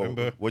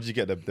remember What'd you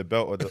get, the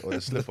belt or the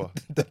slipper?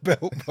 the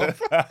belt, bruv.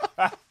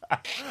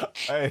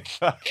 Hey,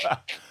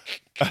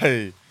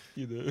 hey,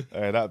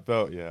 Hey, that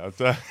belt, yeah.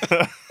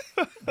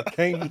 the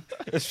cane,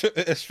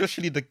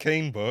 especially the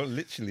cane, bro.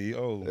 Literally,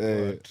 oh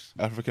Hey, god.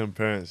 African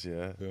parents,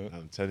 yeah. Yeah.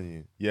 I'm telling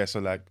you, yeah. So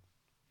like,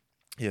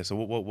 yeah. So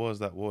what was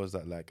that? What was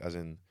that like? As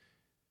in,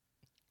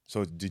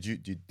 so did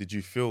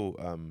you feel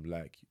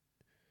like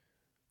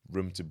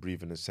room to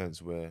breathe, in a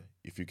sense where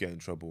if you get in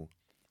trouble,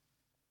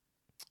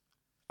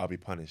 I'll be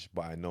punished,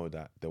 but I know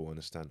that they will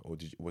understand, or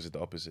was it the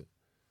opposite?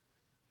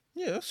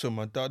 Yeah, so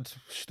my dad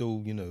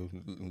still,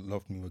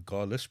 loved me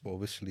regardless, but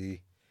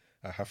obviously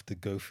I have to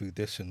go through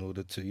this in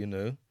order to,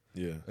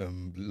 Yeah.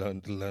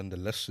 learn the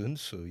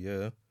lessons. So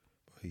yeah,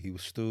 he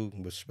was still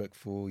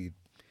respectful. He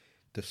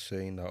just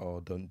saying that, oh,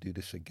 don't do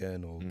this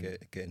again, or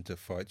get into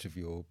fights with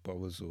your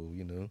brothers, or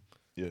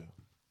Yeah.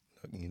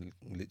 like,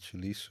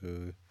 literally.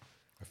 So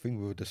I think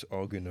we were just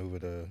arguing over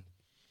the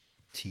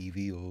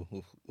TV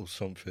or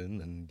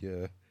something, and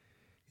yeah.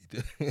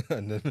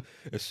 And then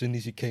as soon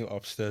as he came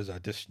upstairs, I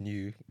just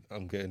knew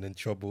I'm getting in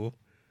trouble,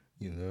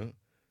 And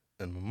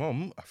my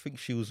mum, I think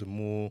she was a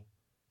more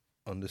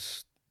under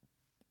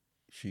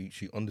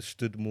she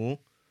understood more,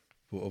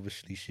 but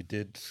obviously she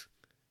did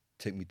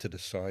take me to the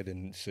side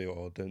and say,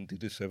 "Oh, don't do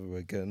this ever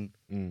again,"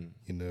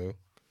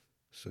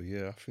 So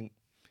yeah, I think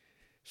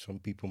some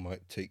people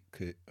might take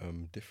it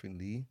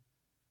differently,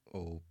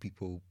 or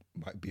people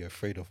might be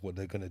afraid of what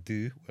they're gonna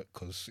do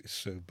because it's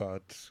so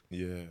bad,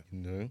 Yeah. you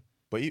know.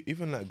 But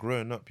even like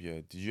growing up,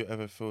 yeah, did you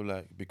ever feel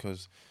like,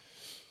 because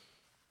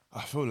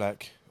I feel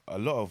like a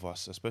lot of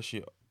us,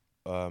 especially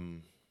a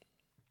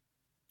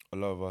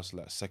lot of us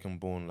like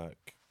second born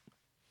like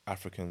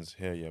Africans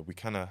here, yeah, we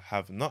kind of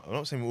have not. I'm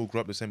not saying we all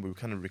grew up the same, but we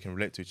can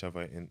relate to each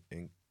other in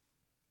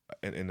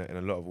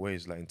a lot of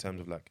ways, like in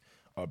terms of like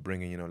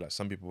upbringing. Like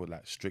some people with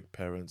like strict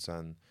parents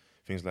and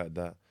things like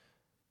that,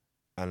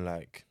 and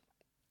like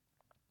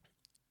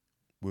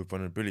with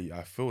vulnerability,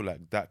 I feel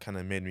like that kind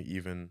of made me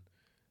even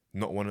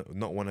not want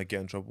to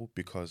get in trouble,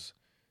 because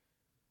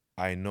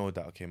I know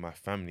that okay, my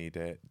family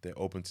they're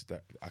open to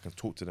that. I can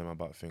talk to them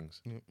about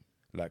things. Yep.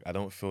 Like I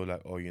don't feel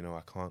like, oh, you know,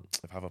 I can't.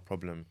 If I have a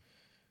problem,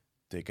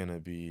 they're gonna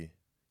be.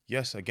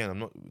 Yes, again, I'm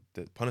not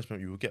the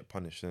punishment. You will get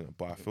punished, innit?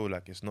 But I feel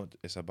like it's not.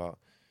 It's about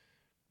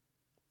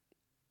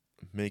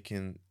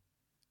making.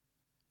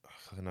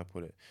 How can I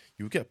put it?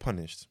 You will get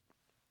punished,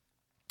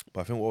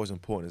 but I think what was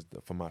important is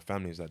that for my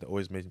family is that they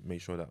always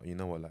make sure that, you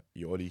know what, like,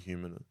 you're only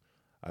human.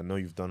 I know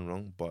you've done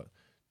wrong, but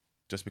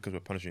just because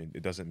we're punishing you,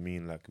 it doesn't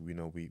mean like we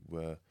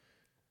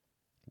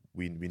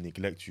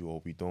neglect you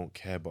or we don't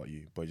care about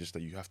you. But just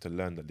that you have to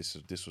learn that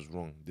this was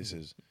wrong. This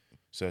is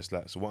so it's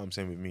like, so what I'm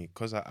saying with me,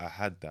 because I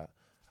had that,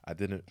 I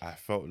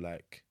felt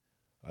like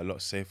a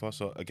lot safer.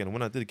 So again,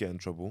 when I did get in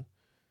trouble,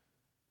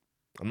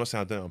 I'm not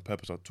saying I did it on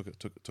purpose or took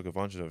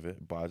advantage of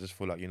it, but I just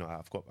feel like, you know,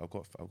 I've got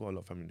a lot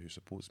of family who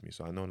supports me.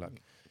 So I know,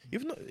 like,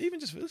 even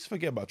just, let's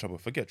forget about trouble,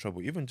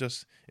 even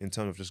just in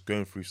terms of just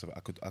going through stuff,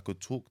 I could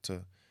talk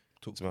to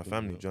my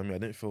family. Do you know what I mean? I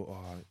didn't feel,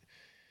 oh,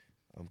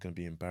 I'm gonna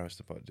be embarrassed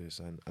about this,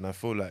 and I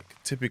feel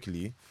like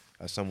typically,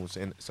 as someone would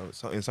say,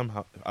 in some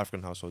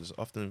African households, it's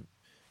often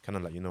kind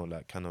of like, you know,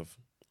 like kind of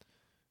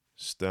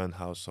stern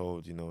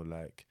household, you know,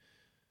 like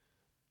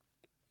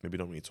maybe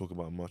don't really talk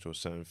about much or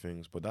certain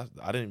things, but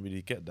I didn't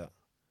really get that.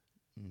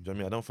 Do you know what I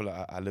mean? I don't feel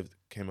like I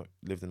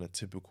lived in a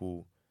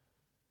typical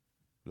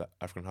like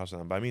African household.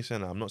 And by me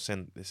saying that, I'm not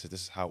saying this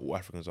is how all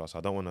Africans are. So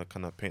I don't want to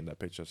kind of paint that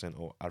picture of saying,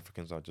 oh,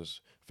 Africans are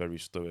just very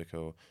stoic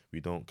or we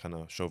don't kind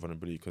of show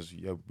vulnerability, because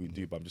yeah, we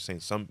do. But I'm just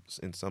saying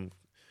in some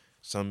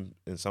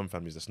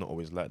families that's not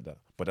always like that.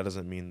 But that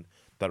doesn't mean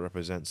that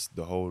represents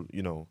the whole,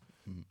 you know,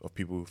 of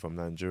people from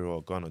Nigeria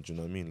or Ghana. Do you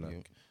know what I mean?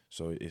 Like,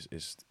 so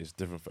it's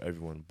different for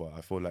everyone. But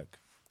I feel like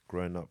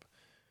growing up,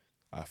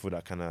 I feel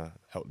that kind of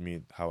helped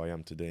me how I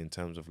am today in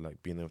terms of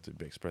like being able to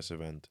be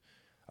expressive and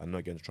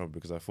not get in trouble,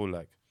 because I feel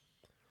like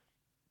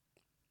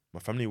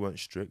my family weren't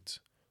strict,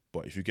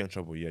 but if you get in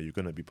trouble, yeah, you're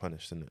gonna be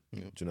punished, innit?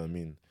 Yeah. Do you know what I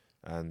mean?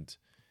 And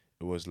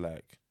it was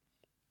like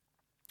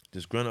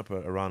just growing up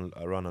around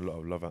a lot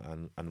of love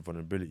and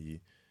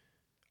vulnerability.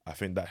 I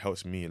think that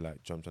helps me, like, do you know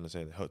what I'm trying to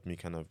say? It helped me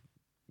kind of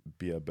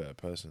be a better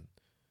person,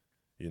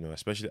 you know,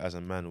 especially as a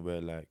man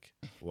where like,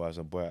 or as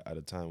a boy at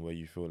the time where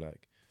you feel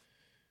like,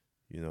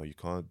 you know, you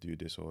can't do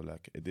this or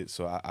like it did.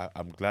 So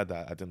I'm glad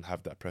that I didn't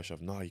have that pressure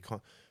of, no, you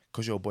can't,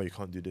 because you're a boy, you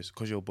can't do this.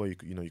 Because you're a boy,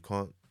 you know, you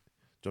can't.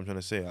 Do you know what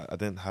I'm trying to say? I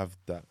didn't have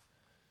that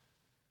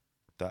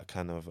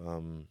kind of, I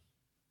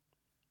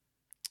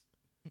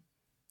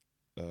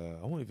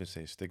won't even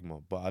say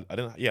stigma, but I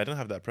didn't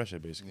have that pressure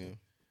basically. Yeah.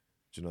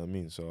 Do you know what I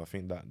mean? So I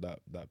think that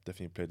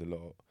definitely played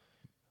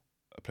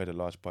a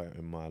large part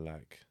in my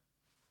like,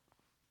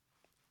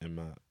 in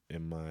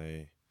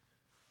my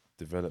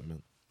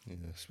development. Yeah,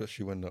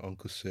 especially when the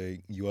uncles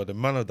say you are the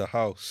man of the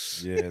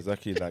house. Yeah,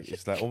 exactly. Like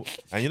it's like, oh,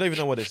 and you don't even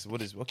know what is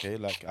okay.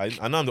 Like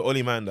I know I'm the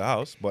only man in the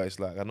house, but it's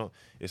like I know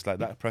it's like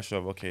that pressure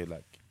of, okay,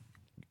 like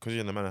because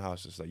you're in the man of the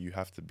house, it's like you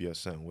have to be a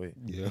certain way.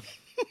 Yeah,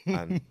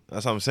 And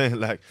that's what I'm saying.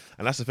 Like,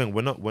 and that's the thing.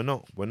 We're not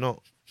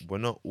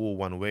all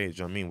one way. Do you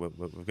know what I mean?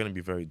 We're gonna be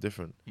very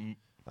different.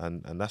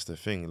 And that's the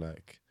thing.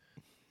 Like,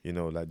 you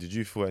know, like, did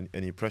you feel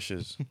any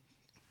pressures?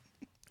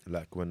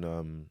 Like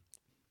when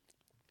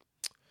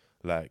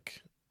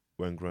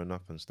when growing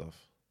up and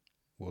stuff.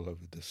 well,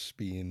 over this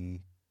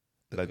being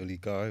the Like, only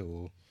guy,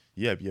 or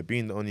yeah,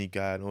 being the only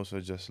guy, and also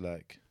just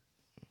like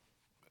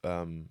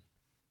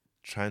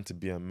trying to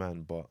be a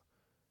man, but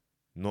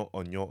not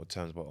on your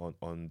terms, but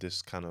on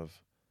this kind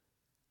of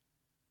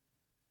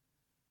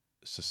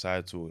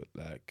societal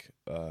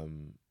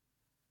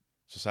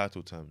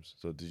terms.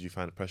 So did you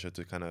find pressure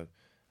to kind of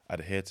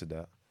adhere to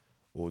that,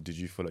 or did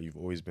you feel like you've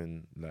always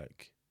been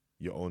like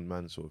your own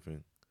man sort of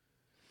thing?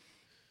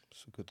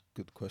 it's a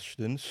good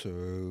question.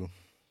 So,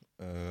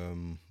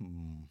 where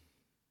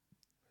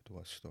do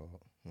I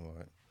start? All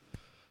right.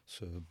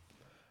 So,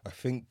 I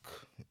think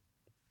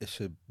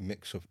it's a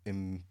mix of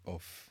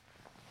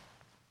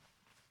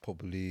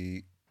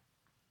probably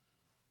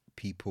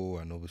people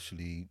and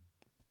obviously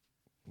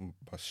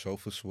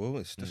myself as well.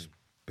 It's just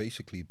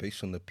basically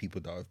based on the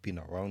people that I've been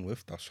around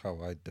with. That's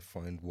how I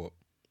defined what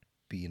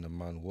being a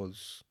man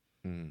was.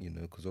 You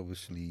know, because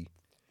obviously,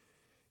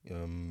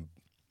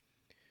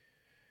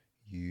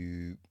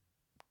 you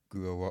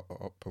grew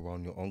up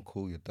around your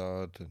uncle, your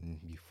dad, and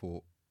you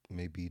thought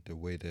maybe the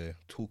way they're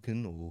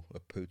talking or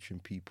approaching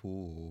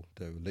people or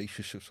their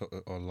relationships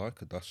are like,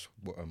 that's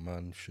what a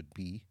man should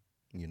be,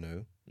 you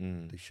know.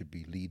 They should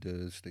be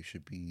leaders, they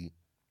should be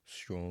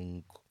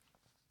strong,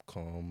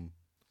 calm,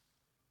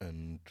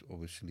 and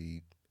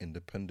obviously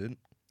independent.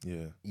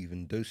 Yeah.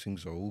 Even those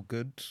things are all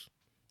good,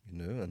 you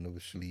know, and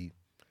obviously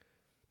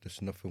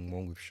there's nothing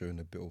wrong with showing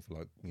a bit of,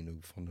 like, you know,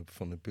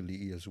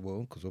 vulnerability as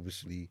well, because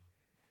obviously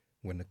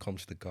when it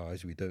comes to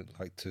guys, we don't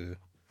like to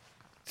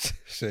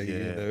say,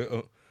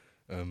 you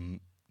know,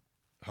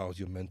 how's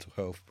your mental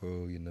health,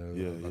 bro? You know,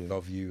 I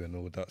love you and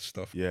all that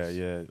stuff. Yeah.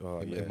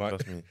 Oh, yeah.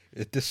 Trust me.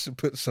 It just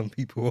puts some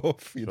people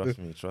off.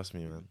 Trust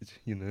me, man.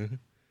 You know,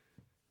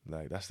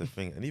 like that's the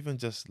thing. And even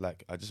just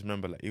like, I just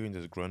remember, like, even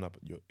just growing up,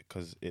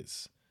 because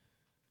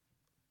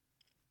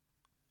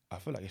I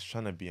feel like it's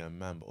trying to be a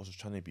man, but also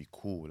trying to be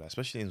cool. Like,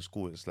 especially in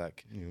school, it's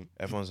like Yeah.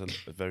 everyone's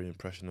very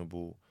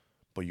impressionable,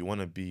 but you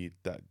want to be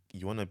that.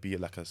 You want to be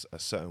like a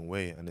certain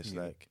way, and it's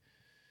Yeah. like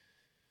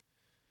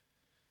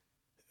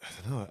I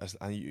don't know.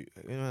 And you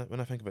know, when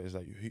I think about it, it's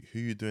like who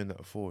you doing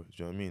that for? Do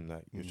you know what I mean?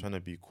 Like you're Mm. trying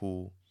to be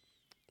cool,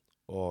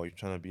 or you're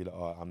trying to be like,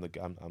 oh, I'm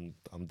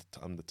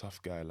the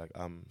tough guy. Like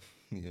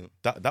Yeah.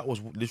 that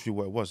was literally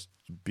what it was,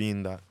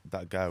 being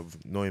that guy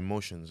with no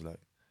emotions.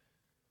 Like,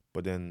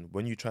 but then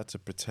when you try to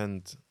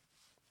pretend,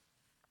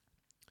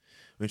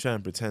 when you try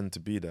and pretend to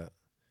be that,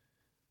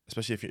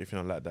 especially if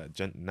you're not like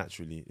that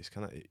naturally, it's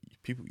kind of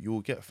people,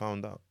 you'll get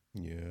found out.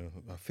 Yeah.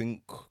 I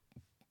think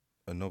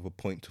another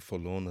point to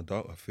follow on that,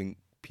 I think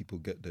people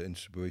get the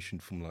inspiration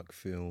from like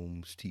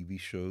films, TV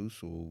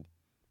shows, or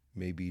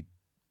maybe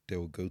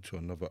they'll go to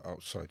another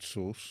outside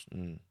source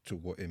to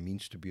what it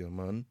means to be a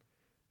man,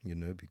 you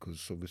know,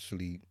 because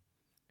obviously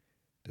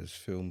there's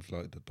films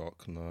like The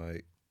Dark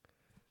Knight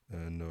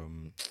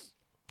and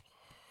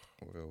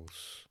what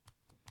else?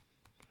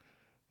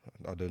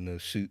 I don't know,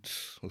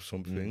 Suits or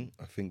something.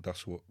 I think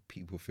that's what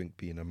people think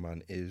being a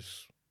man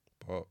is,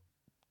 but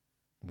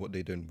what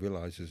they don't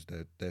realize is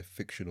that they're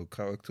fictional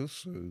characters,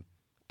 so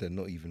they're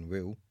not even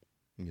real,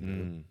 you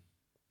know.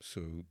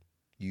 So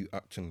you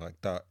acting like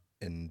that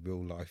in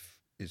real life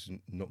is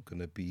not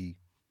gonna be,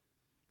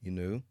 you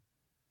know,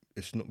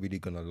 it's not really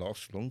gonna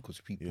last long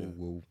because people Yeah.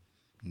 will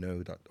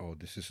know that, oh,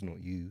 this is not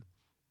you,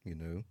 you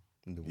know,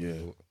 and the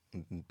way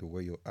Yeah. the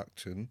way you're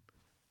acting.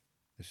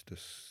 It's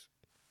just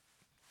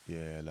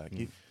Yeah,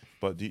 like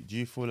but do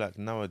you feel like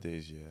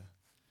nowadays, yeah,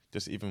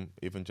 just even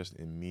just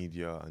in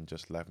media and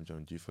just life in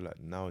general, do you feel like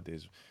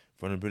nowadays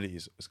vulnerability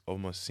is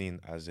almost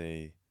seen as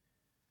a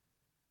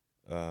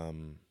I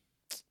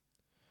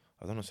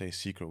don't want to say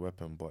secret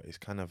weapon, but it's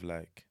kind of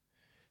like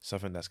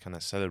something that's kind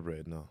of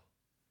celebrated now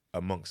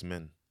amongst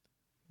men.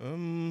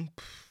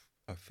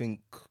 I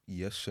think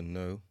yes and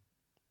no.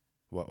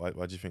 Why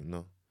do you think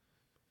no?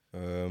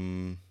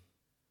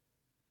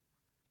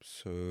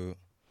 So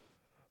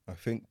I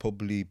think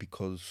probably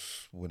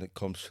because when it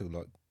comes to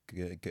like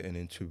getting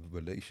into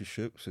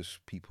relationships, is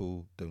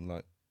people don't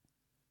like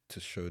to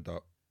show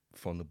that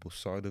vulnerable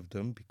side of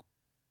them,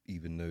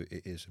 even though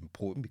it is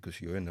important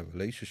because you're in a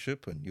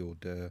relationship and you're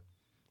there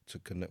to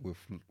connect with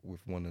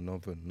one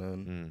another and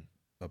learn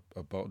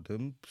about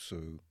them.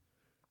 So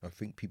I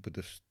think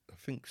I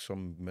think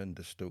some men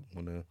just don't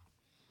want to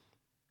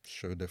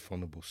show their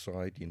vulnerable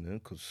side, you know,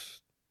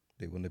 because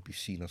they want to be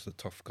seen as a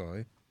tough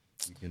guy,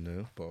 you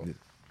know. But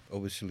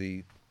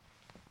obviously,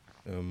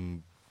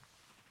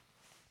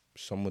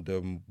 some of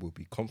them will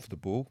be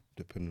comfortable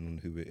depending on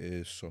who it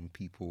is. Some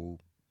people,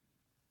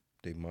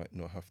 they might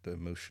not have the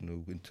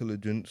emotional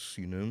intelligence,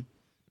 you know,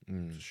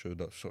 to show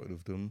that side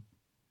of them.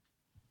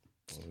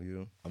 Oh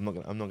yeah. I'm not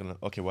gonna.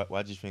 Okay,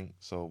 why do you think?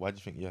 So why do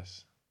you think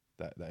yes,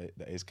 that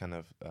is kind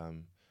of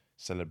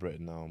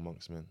celebrated now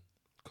amongst men?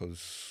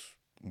 Because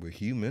we're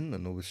human,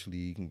 and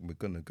obviously we're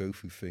gonna go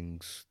through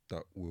things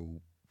that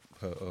will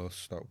hurt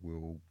us, that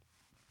will,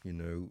 you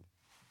know,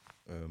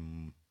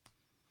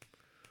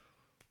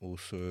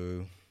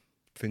 also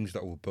things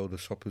that will build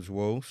us up as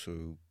well.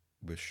 So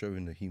we're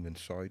showing the human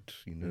side,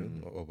 you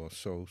know, of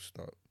ourselves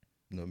that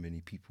not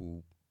many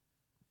people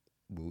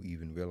will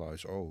even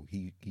realize. Oh,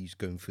 he's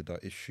going through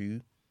that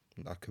issue,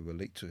 and I can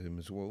relate to him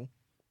as well,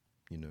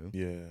 you know.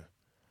 Yeah,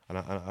 and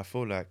I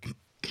feel like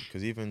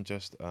because even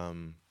just I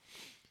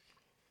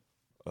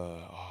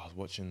was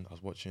watching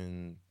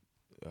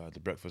The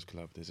Breakfast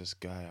Club. There's this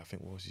guy, I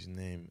think, what was his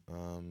name?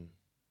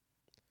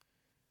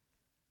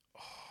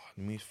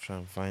 Let me try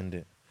and find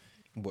it.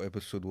 What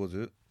episode was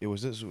it? It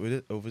was this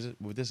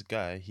with this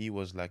guy. He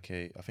was like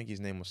I think his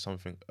name was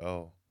something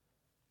L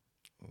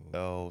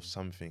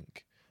something,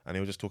 and he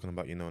was just talking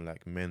about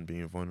like men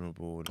being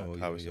vulnerable, like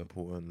how it's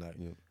important, like,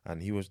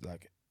 and he was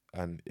like,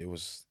 and it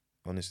was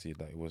honestly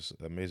like it was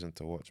amazing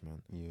to watch,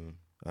 man. Yeah.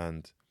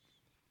 And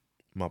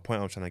my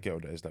point I'm trying to get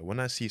with that is like when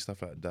I see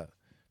stuff like that,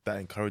 that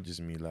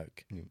encourages me.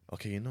 Like,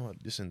 okay, you know what?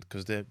 Listen,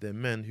 because they're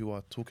men who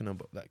are talking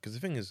about that. Because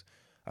the thing is,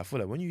 I feel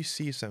like when you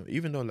see something,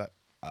 even though like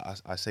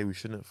I say we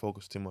shouldn't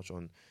focus too much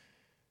on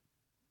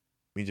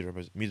media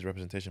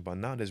representation, but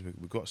nowadays we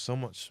got so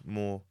much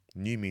more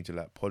new media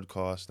like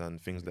podcasts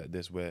and things like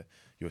this where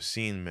you're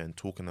seeing men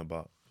talking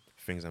about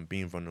things and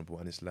being vulnerable,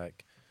 and it's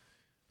like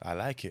I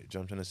like it. Do you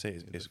know what I'm trying to say?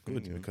 It's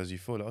good because you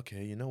feel like,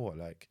 okay, you know what,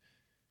 like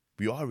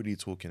we are really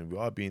talking, we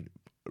are being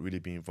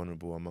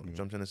vulnerable among. Do you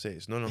know what I'm trying to say?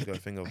 It's no longer a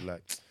thing of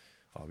like,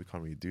 oh, we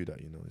can't really do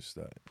that, you know. It's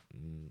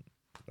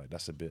like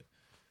that's a bit.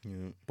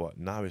 Yeah. But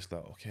now it's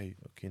like, okay,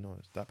 no,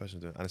 it's that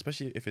person's doing, and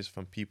especially if it's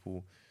from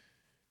people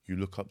you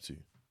look up to.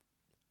 Do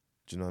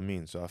you know what I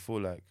mean? So I feel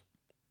like,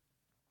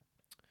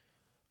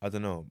 I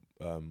don't know,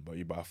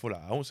 but I feel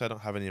like I won't say I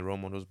don't have any role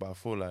models, but I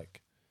feel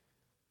like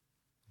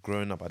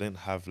growing up I didn't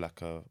have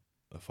like a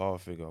father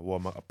figure.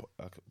 Well,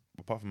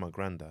 apart from my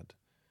granddad,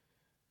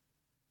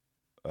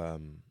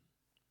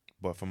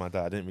 but for my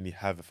dad, I didn't really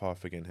have a father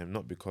figure in him.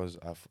 Not because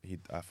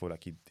I feel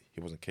like he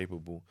wasn't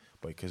capable,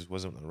 but because he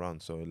wasn't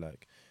around. So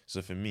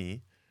for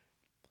me,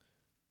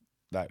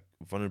 like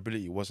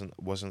vulnerability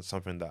wasn't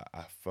something that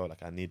I felt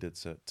like I needed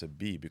to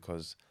be,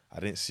 because I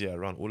didn't see it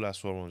around. All I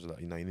saw was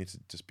like, you know, you need to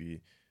just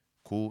be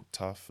cool,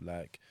 tough,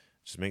 like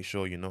just make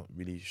sure you're not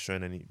really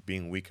showing any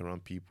being weak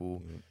around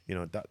people. You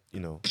know that, you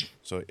know.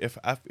 So if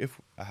I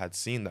had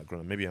seen that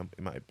growing up, maybe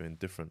it might have been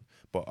different.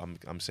 But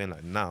I'm saying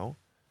like now,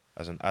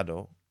 as an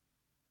adult,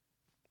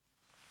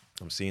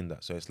 I'm seeing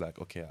that. So it's like,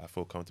 okay, I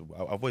feel comfortable.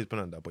 I've always been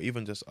like that. But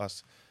even just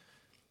us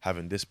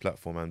having this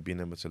platform and being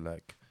able to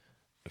like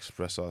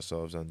express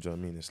ourselves, and do you know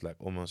what I mean? It's like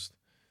almost,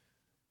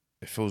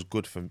 it feels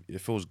good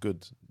it feels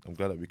good. I'm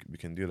glad that we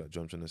can do that. Do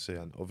you know what I'm trying to say?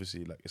 And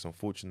obviously, like, it's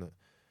unfortunate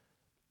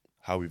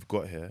how we've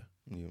got here.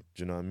 Yeah.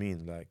 Do you know what I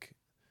mean? Like,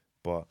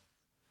 but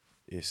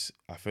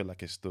I feel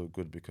like it's still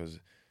good, because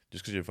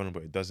just because you're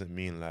vulnerable, it doesn't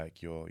mean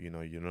like you're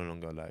no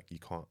longer, like, you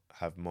can't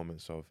have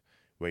moments of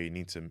where you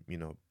need to,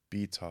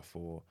 be tough,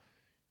 or,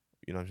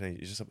 you know what I'm saying?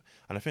 It's just,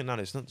 and I think now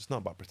it's not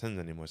about pretending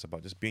anymore. It's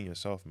about just being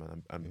yourself,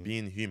 man. And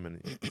being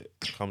human, it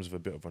comes with a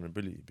bit of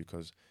vulnerability,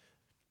 because,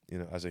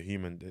 as a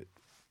human,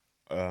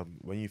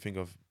 when you think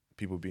of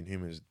people being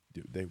humans,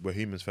 we're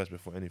humans first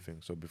before anything.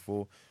 So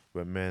before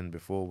we're men,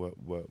 before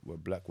we're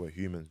black, we're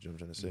humans. Do you know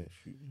what I'm trying to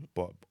say?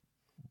 But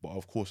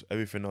of course,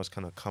 everything else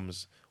kind of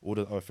comes. All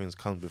the other things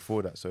come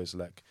before that. So it's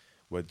like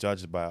we're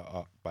judged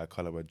by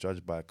color. We're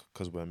judged by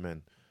because we're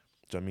men.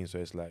 Do you know what I mean? So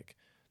it's like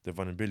the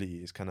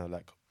vulnerability is kind of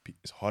like,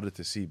 it's harder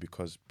to see,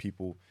 because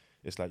people,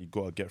 it's like you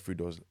gotta get through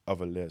those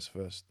other layers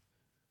first.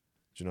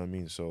 Do you know what I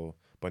mean? So,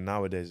 but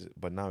now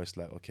it's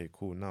like, okay,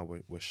 cool. Now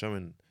we're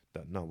showing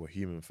that now we're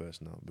human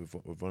first. Now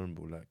we're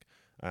vulnerable, like.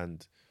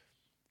 And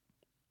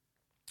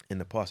in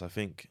the past, I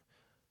think,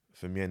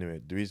 for me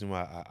anyway, the reason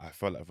why I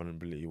felt like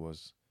vulnerability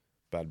was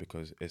bad,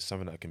 because it's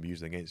something that can be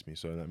used against me.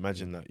 So like,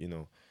 imagine that,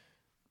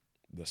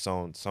 the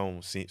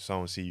someone see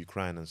you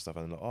crying and stuff,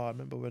 and they're like, oh, I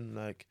remember when,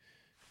 like,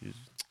 you,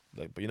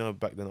 like, but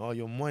back then, oh,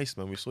 you're moist,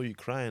 man. We saw you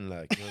crying,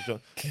 like, you know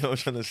what I'm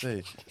trying to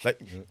say,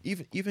 like,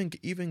 even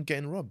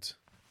getting robbed,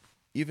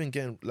 even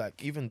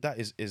that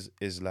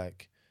is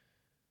like,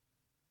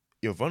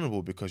 you're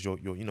vulnerable, because you're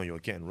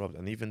getting robbed,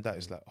 and even that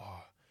is like,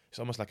 oh, it's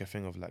almost like a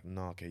thing of like,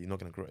 nah, okay, you're not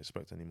gonna grow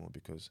respect anymore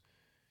because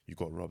you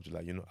got robbed.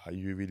 Like, are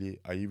you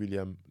really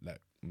like,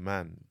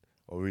 man,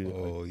 or really?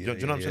 Oh Do yeah,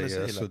 you know what I'm trying to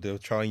yeah. say? So Like, they'll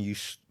try and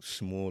use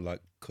small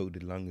like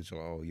coded language.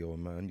 Like, oh, you're a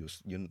man.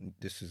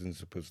 This isn't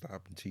supposed to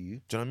happen to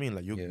you. do you know what I mean?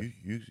 Like,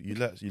 Yeah.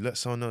 you let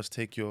someone else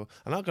take your.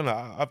 And I'm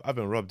gonna. I've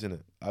been robbed, in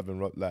it. I've been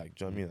robbed. Like,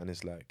 do you know what I mean? And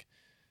it's like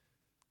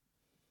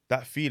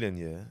that feeling.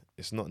 Yeah,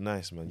 it's not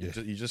nice, man. Yeah.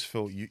 You just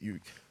feel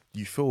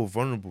you feel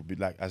vulnerable.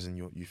 Like, as in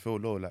you feel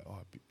low. Like,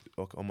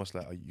 almost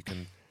like you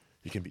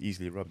can be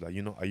easily robbed. Like,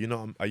 are you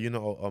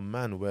not a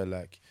man where,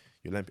 like,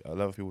 you let a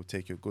lot of people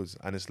take your goods?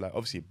 And it's like,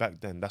 obviously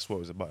back then that's what it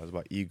was about. It was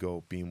about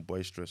ego, being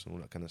boisterous, and all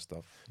that kind of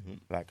stuff.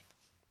 Like,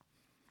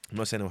 I'm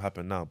not saying it'll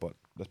happen now, but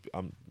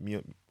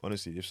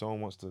honestly, if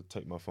someone wants to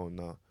take my phone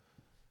now,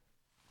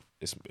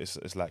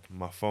 it's like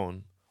my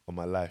phone or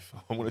my life.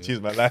 I'm gonna choose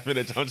my life, in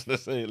it. I'm trying to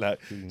say, like,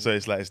 so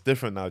it's like, it's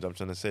different now. I'm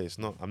trying to say, it's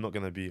not. I'm not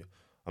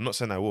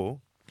saying I will,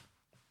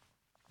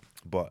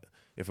 but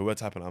if it were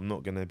to happen, I'm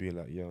not gonna be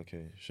like, yeah,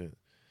 okay, shit.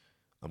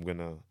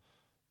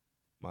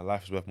 My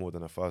life is worth more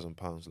than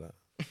 £1,000. Like,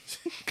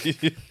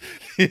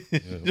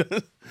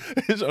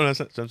 that's what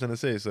I'm trying to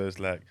say. So it's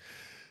like,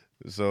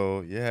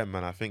 so yeah,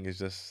 man. I think it's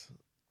just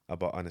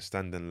about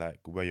understanding, like,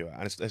 where you're at,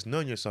 and it's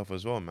knowing yourself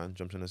as well, man.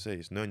 I'm trying to say,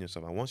 it's knowing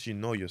yourself, and once you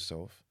know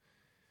yourself,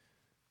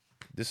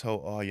 this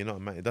whole, oh, you're not a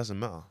man, it doesn't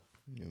matter,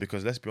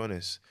 because let's be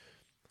honest,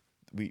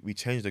 we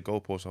change the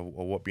goalposts of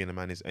what being a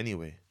man is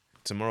anyway.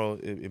 Tomorrow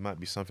it might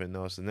be something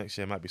else. The next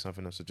year it might be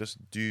something else. So just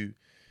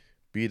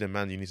be the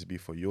man you need to be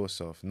for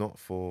yourself, not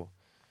for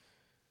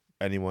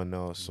anyone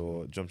else. Or, do you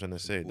know what I'm trying to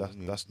say?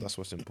 That's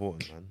what's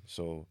important, man.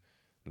 So,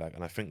 like,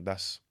 and I think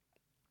that's,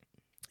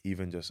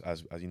 even just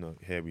as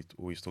here we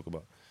always talk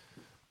about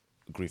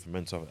grief and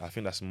mental health. I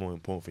think that's more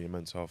important for your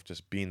mental health.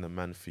 Just being the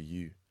man for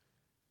you.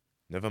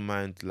 Never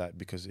mind, like,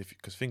 because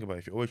think about it,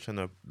 if you're always trying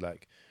to,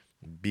 like,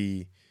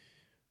 be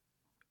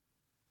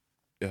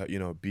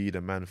be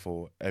the man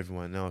for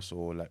everyone else,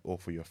 or like, or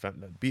for your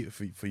family, like, be it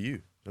for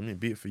you. I mean,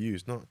 be it for you.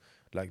 It's not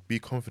like, be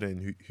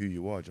confident in who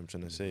you are. I'm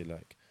trying to say,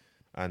 like,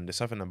 and there's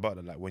something about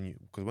that, like,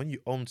 because when you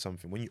own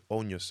something, when you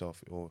own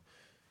yourself, or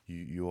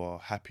you are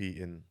happy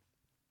in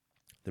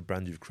the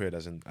brand you've created,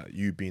 as in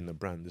you being the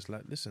brand. It's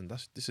like, listen,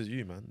 this is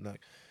you, man. Like,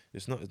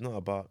 it's not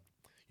about,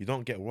 you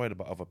don't get worried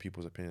about other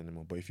people's opinion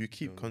anymore. But if you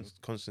keep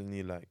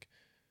constantly, like,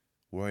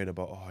 worried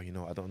about, oh,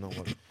 I don't know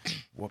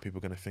what people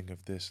are gonna think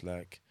of this,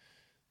 like,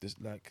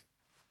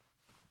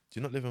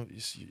 you're not living.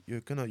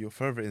 You're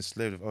forever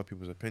enslaved of other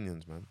people's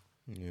opinions, man.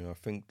 Yeah, I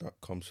think that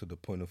comes to the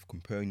point of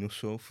comparing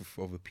yourself with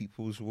other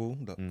people as well.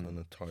 That kind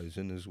of ties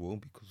in as well,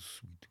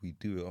 because we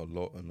do it a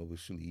lot, and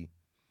obviously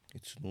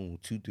it's normal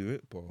to do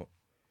it, but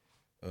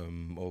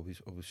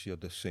obviously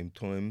at the same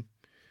time,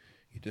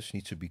 you just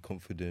need to be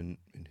confident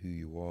in who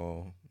you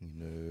are,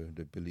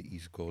 the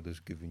abilities God has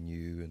given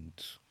you, and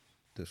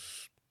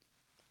just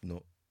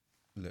not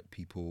let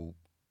people,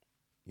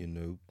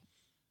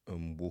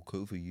 walk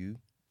over you,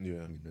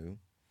 Yeah.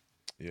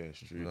 Yeah, it's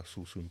true. That's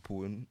also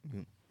important.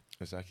 Yeah.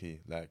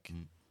 Exactly. Like,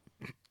 Mm.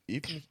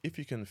 even if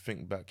you can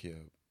think back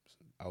here,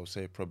 I would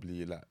say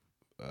probably like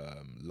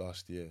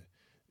last year.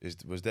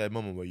 Was there a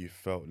moment where you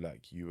felt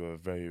like you were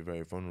very,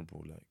 very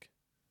vulnerable? Like,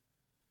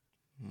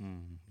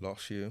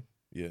 Last year,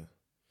 yeah.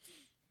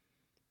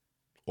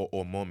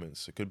 Or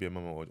moments. It could be a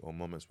moment or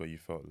moments where you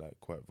felt like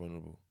quite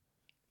vulnerable.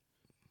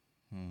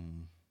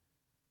 hmm,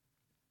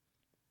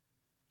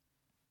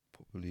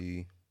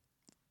 probably,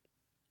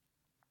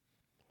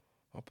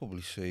 I'll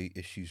probably say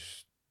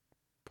issues,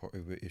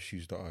 private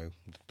issues that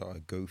I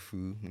go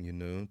through. You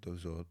know,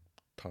 those are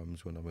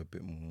times when I'm a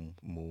bit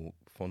more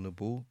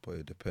vulnerable. But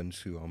it depends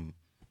who I'm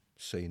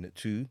saying it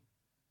to,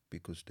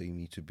 because they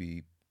need to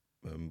be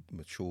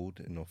matured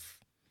enough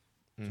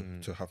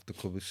Mm. to have the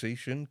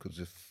conversation. Because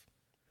if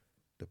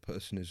the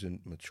person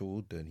isn't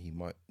matured, then he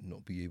might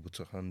not be able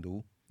to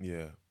handle,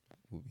 Yeah.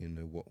 you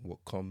know, what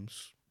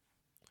comes.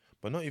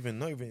 But not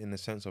even in the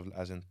sense of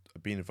as in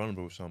being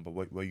vulnerable with someone,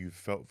 but where you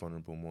felt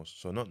vulnerable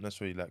most. So not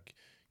necessarily like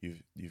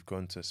you've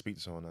gone to speak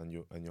to someone and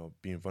you're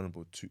being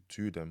vulnerable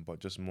to them, but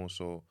just more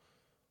so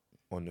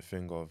on the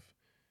thing of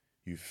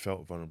you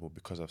felt vulnerable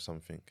because of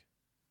something.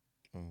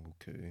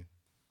 Okay.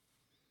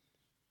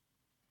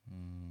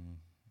 Mm,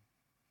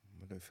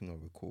 I don't think I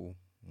recall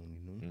one,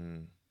 you know.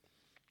 Mm.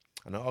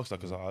 And I asked that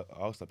because Mm.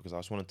 I asked that because I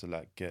just wanted to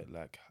like get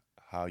like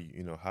how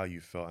how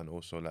you felt and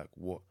also like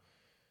what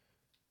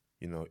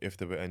if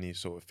there were any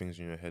sort of things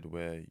in your head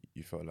where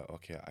you felt like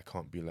okay I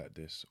can't be like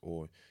this,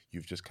 or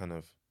you've just kind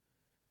of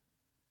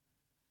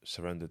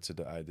surrendered to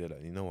the idea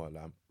that you know what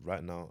like,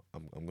 right now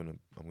I'm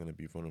gonna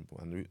be vulnerable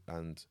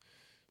and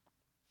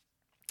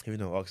even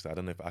though I asked that I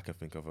don't know if I can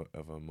think of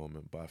a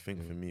moment, but I think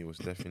for Mm. me it was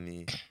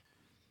definitely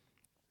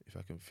if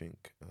I can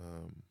think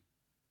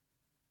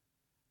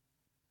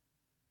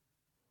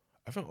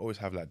I think I always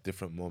have like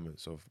different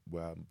moments of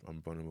where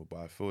I'm vulnerable,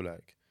 but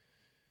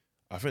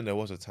I think there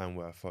was a time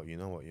where I thought, you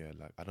know what, yeah,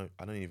 like I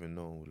don't even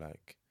know,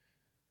 like,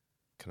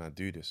 can I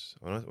do this?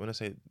 When I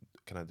say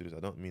can I do this, I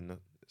don't mean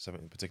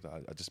something in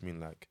particular. I just mean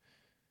like,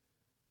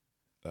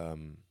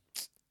 um,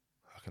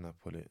 how can I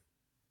put it?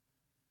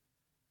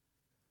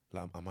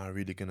 Like, am I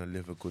really gonna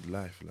live a good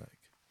life? Like,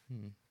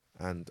 Mm.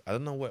 and I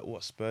don't know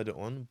what spurred it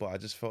on, but I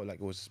just felt like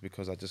it was just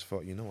because I just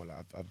felt, you know what,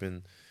 like I've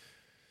been.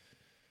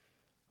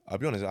 I'll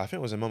be honest. I think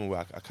it was a moment where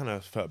I kind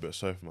of felt a bit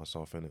sorry for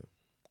myself in it,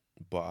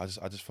 but I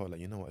just felt like,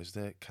 you know what, is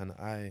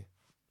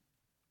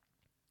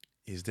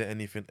there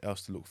anything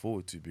else to look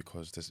forward to?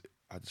 Because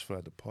I just feel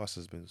like the past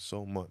has been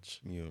so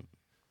much. Yeah.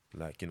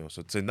 Like,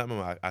 so in that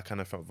moment, I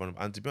kind of felt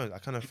vulnerable. And to be honest, I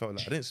kind of felt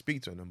like, I didn't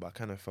speak to anyone, but I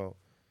kind of felt,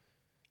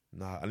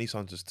 nah, I need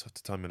someone just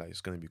to tell me, like,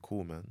 it's going to be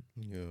cool, man.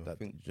 Yeah. I That,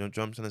 think you know what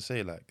I'm trying to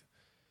say? Like,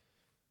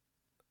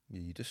 yeah,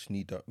 you just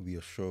need that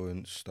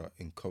reassurance, that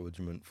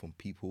encouragement from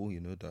people.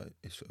 You know that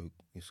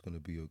it's gonna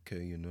be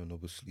okay. You know, and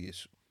obviously you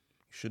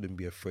shouldn't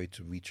be afraid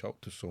to reach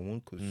out to someone,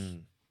 because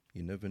mm,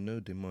 you never know,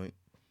 they might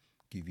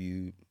give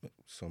you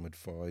some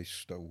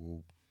advice that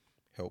will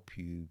help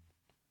you.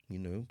 You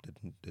know,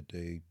 the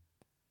day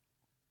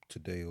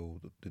today or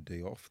the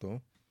day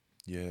after.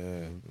 You yeah,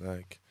 know.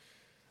 like,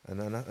 and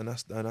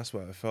that's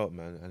what I felt,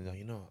 man. And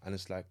and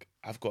it's like,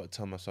 I've got to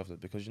tell myself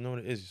that because you know what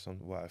it is,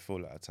 what I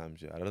feel like at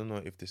times, yeah. I don't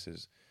know if this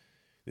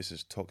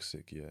is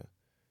toxic, yeah.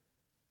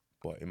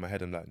 But in my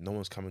head, I'm like, no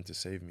one's coming to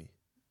save me.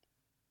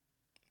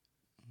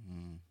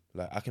 Mm.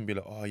 Like, I can be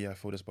like, oh yeah, I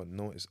feel this, but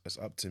no, it's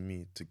up to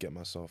me to get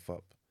myself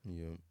up.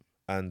 Yeah.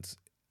 And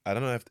I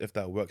don't know if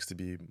that works to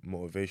be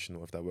motivational,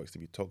 or if that works to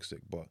be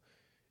toxic, but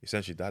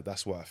essentially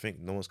that's what I think.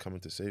 No one's coming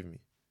to save me.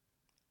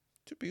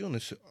 To be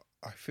honest,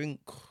 I think.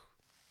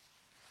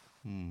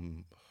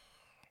 Hmm,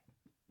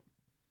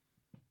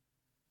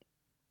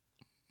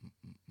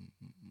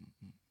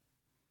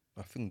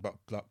 I think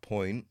that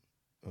point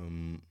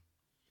um,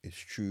 is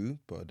true,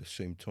 but at the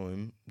same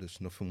time,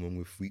 there's nothing wrong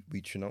with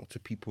reaching out to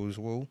people as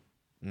well.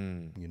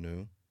 Mm. You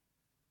know,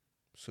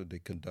 so they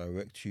can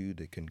direct you,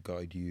 they can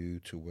guide you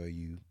to where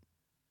you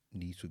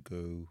need to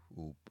go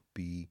or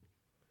be.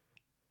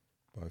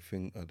 But I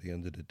think at the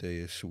end of the day,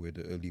 it's we're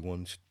the early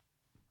ones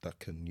that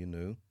can,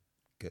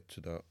 get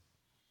to that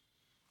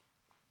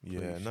Yeah,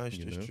 place. no,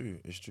 You it's know. true,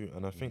 it's true.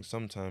 And I Mm. think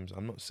sometimes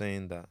I'm not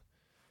saying that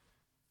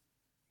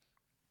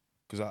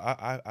because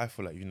I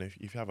feel like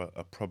if you have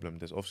a problem,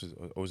 there's obviously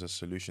always a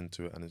solution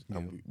to it, and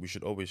Yeah. we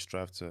should always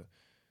strive to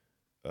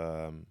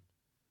um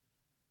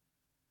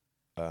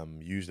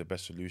use the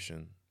best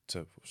solution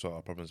to solve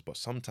our problems. But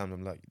sometimes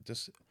I'm like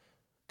just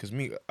because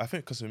I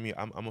think because of me,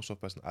 I'm also a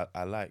person.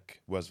 I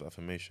like words of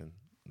affirmation.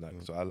 Like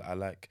Mm. so, I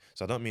like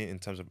so I don't mean in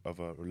terms of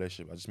a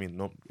relationship. I just mean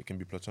not. It can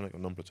be platonic or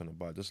non-platonic.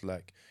 But I just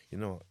like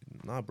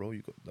nah, bro.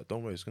 You got like,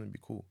 don't worry. It's gonna be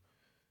cool.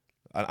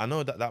 I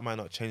know that might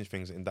not change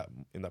things in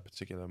that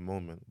particular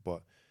moment,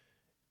 but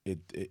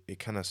it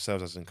kind of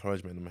serves as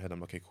encouragement in my head. I'm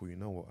like, okay, cool. You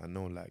know what? I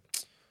know like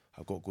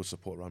I've got good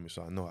support around me,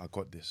 so I know I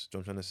got this. Do you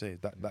know what I'm trying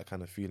to say? That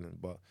kind of feeling.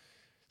 But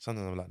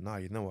sometimes I'm like, nah.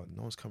 You know what?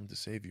 No one's coming to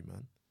save you,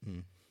 man.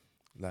 Mm.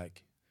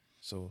 Like,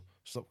 so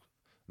stop.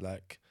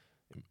 Like,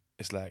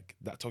 it's like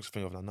that toxic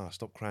thing of like, nah,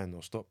 stop crying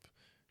or stop.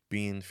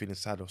 feeling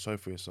sad or sorry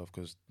for yourself,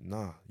 because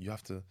you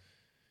have to.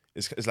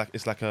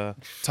 It's like a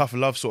tough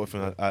love sort of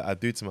thing I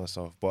do to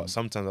myself, but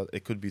sometimes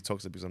it could be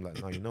toxic because I'm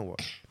like, no, you know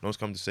what? No one's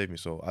come to save me,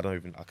 so I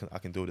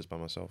can do this by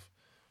myself.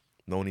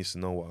 No one needs to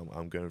know what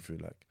I'm going through,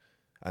 like,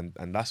 and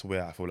that's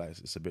where I feel like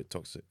it's a bit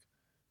toxic.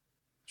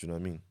 Do you know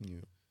what I mean?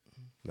 Yeah.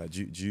 Like,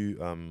 do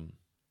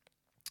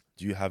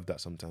you have that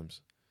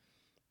sometimes?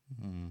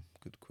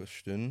 Good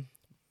question.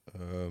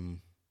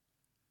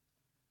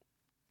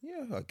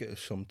 Yeah, I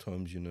guess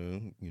sometimes,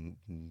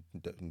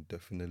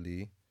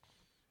 definitely.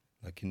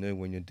 Like,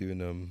 when you're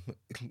doing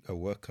a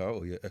workout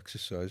or you're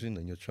exercising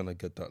and you're trying to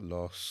get that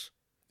last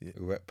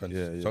rep,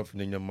 and something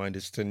in your mind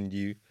is telling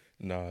you,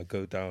 nah,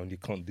 go down, you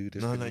can't do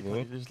this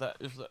anymore.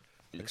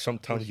 Like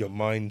sometimes your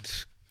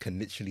mind can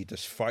literally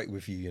just fight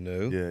with you,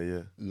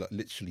 Yeah. Like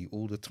literally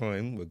all the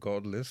time,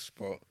 regardless.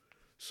 But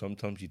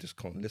sometimes you just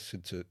can't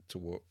listen to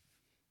what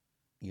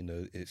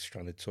it's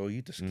trying to tell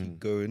you. Just keep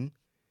going,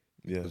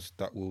 because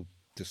that will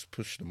just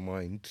push the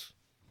mind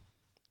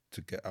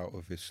to get out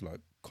of its like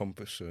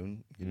comfort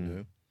zone, you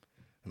know.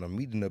 And I'm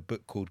reading a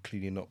book called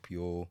 "Cleaning Up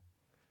Your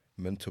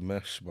Mental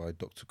Mess" by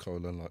Dr.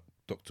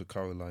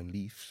 Caroline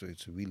Leaf. So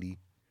it's a really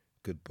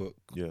good book.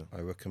 Yeah,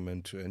 I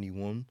recommend to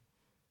anyone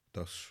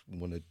that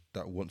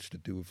wants to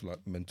do with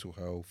like mental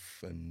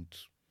health and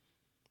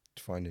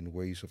finding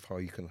ways of how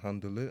you can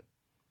handle it,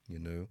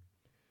 And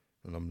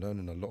I'm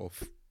learning a lot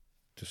of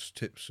just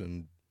tips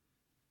and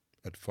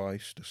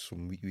advice just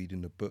from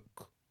reading the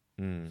book.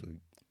 So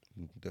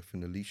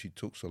definitely, she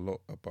talks a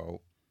lot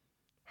about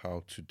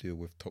how to deal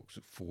with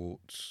toxic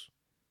thoughts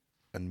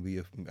and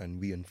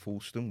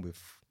reinforce them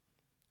with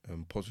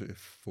positive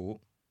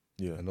thought.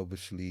 yeah. And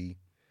obviously,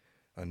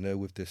 I know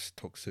with this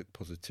toxic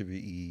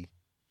positivity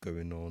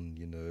going on,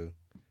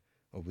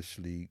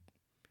 obviously,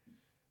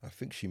 I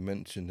think she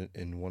mentioned it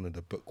in one of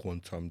the book one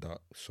time that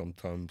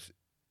sometimes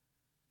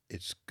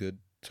it's good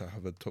to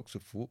have a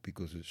toxic thought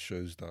because it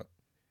shows that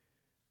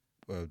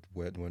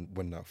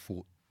when that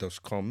thought does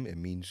come, it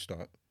means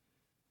that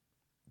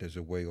there's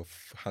a way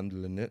of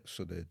handling it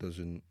so that it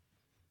doesn't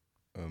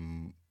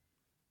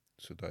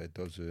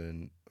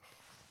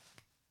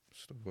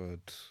what's the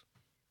word?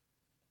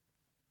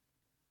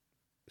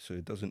 So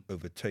it doesn't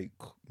overtake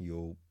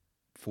your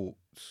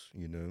thoughts,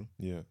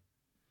 Yeah.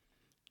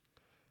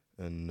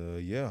 And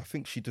I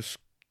think she just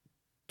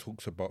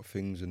talks about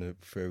things in a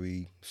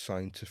very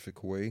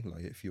scientific way.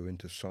 Like if you're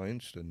into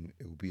science, then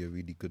it will be a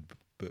really good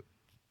book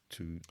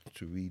to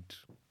read.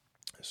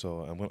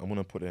 So I'm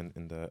gonna put it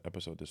in the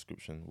episode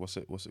description. What's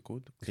it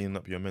called? Cleaning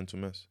Up Your Mental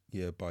Mess.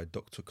 Yeah, by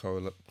Dr.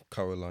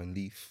 Caroline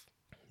Leaf.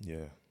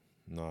 Yeah.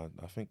 No,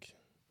 I think.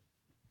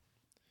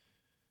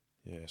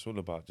 Yeah, it's all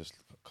about just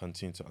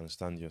continue to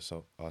understand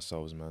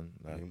ourselves, man.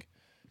 Like,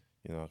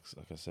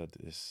 like I said,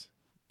 it's,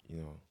 we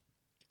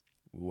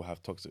will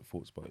have toxic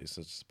thoughts, but it's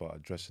just about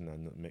addressing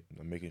and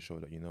making sure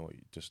that you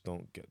just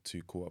don't get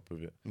too caught up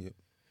with it. Yeah.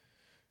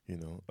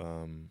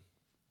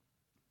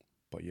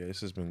 But yeah,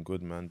 this has been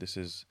good, man. This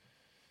is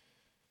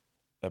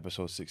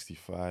episode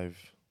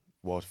 65.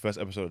 Well, first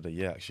episode of the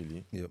year,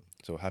 actually. Yep.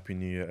 So happy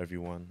New Year,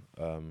 everyone.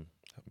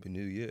 Happy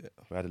New Year.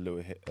 We had a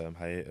little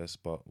hiatus,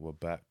 but we're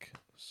back.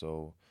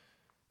 So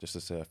just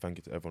to say a thank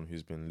you to everyone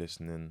who's been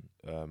listening,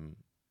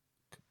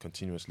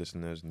 continuous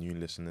listeners, new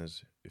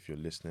listeners. If you're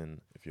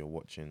listening, if you're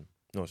watching,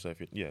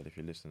 if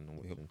you're listening and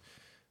watching,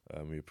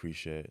 we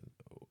appreciate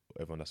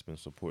everyone that's been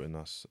supporting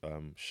us,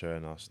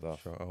 sharing our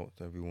stuff. Shout out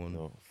to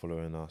everyone.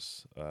 Following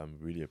us.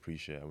 Really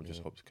appreciate it. And we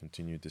just hope to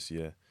continue this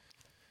year.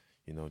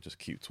 Just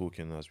keep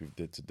talking as we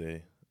did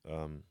today.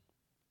 But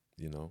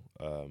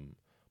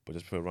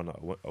just before I run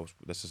out,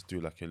 let's just do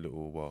like a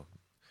little,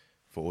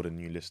 for all the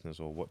new listeners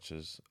or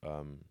watchers,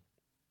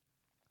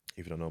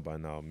 if you don't know by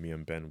now, me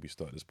and Ben, we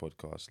started this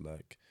podcast,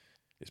 like,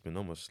 it's been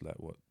almost like,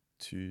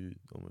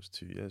 almost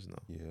 2 years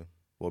now. Yeah.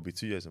 Well, it'll be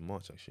 2 years in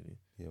March, actually.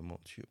 Yeah,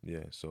 March.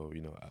 Yeah, so,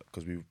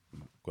 because we've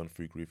gone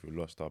through grief, we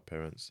lost our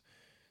parents.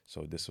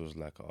 So this was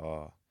like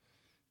I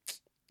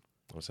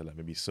would say like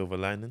maybe silver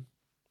lining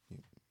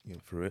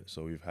for it.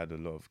 So we've had a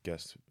lot of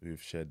guests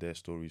who've shared their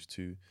stories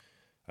too.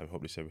 I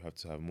hope we have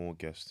to have more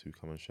guests who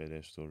come and share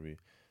their story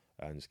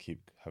and just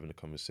keep having a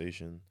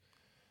conversation,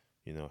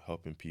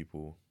 helping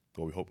people.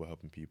 Well, we hope we're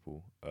helping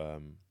people.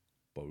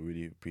 But we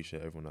really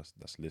appreciate everyone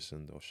that's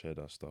listened or shared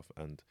our stuff.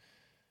 And,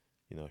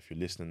 if you're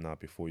listening now,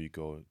 before you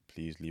go,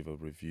 please leave a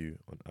review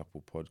on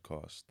Apple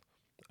Podcast.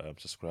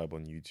 Subscribe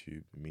on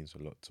YouTube. It means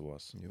a lot to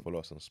us. Yep. Follow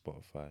us on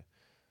Spotify.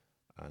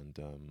 And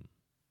I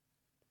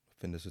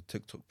think there's a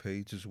TikTok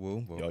page as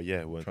well.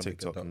 we're on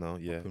TikTok now.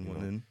 Yeah,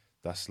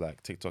 that's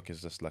like TikTok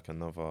is just like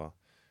another.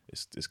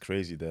 It's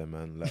crazy there,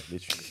 man. Like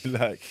literally,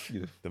 like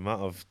the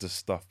amount of the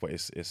stuff, but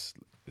it's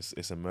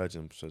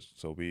emerging.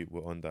 So we're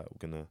on that.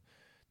 We're gonna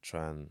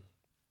try and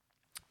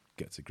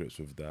get to grips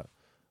with that.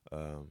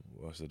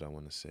 What else did I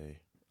want to say?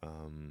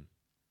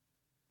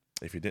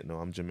 If you didn't know,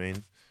 I'm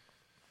Jermaine.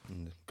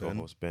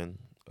 Co-host Ben.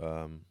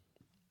 So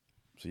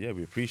yeah,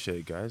 we appreciate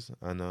it, guys.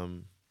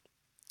 And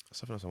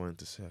something else I wanted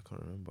to say, I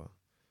can't remember.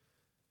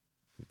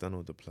 We've done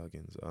all the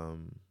plugins.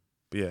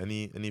 But yeah,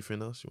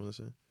 anything else you want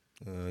to say?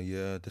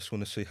 Yeah, just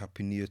want to say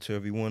Happy New Year to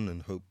everyone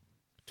and hope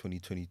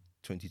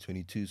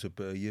 2022 is a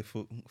better year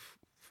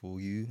for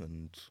you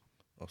and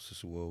us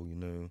as well. You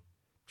know,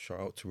 shout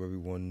out to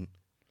everyone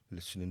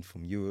listening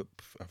from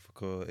Europe,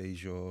 Africa,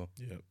 Asia,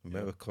 Yeah.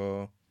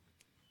 America.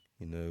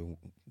 You know,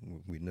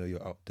 we know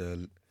you're out there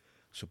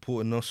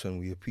supporting us, and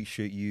we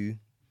appreciate you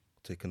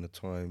taking the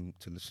time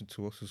to listen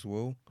to us as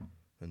well.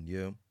 And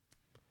yeah,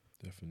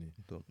 Definitely.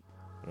 don't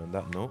And on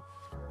that note,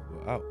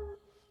 we're out.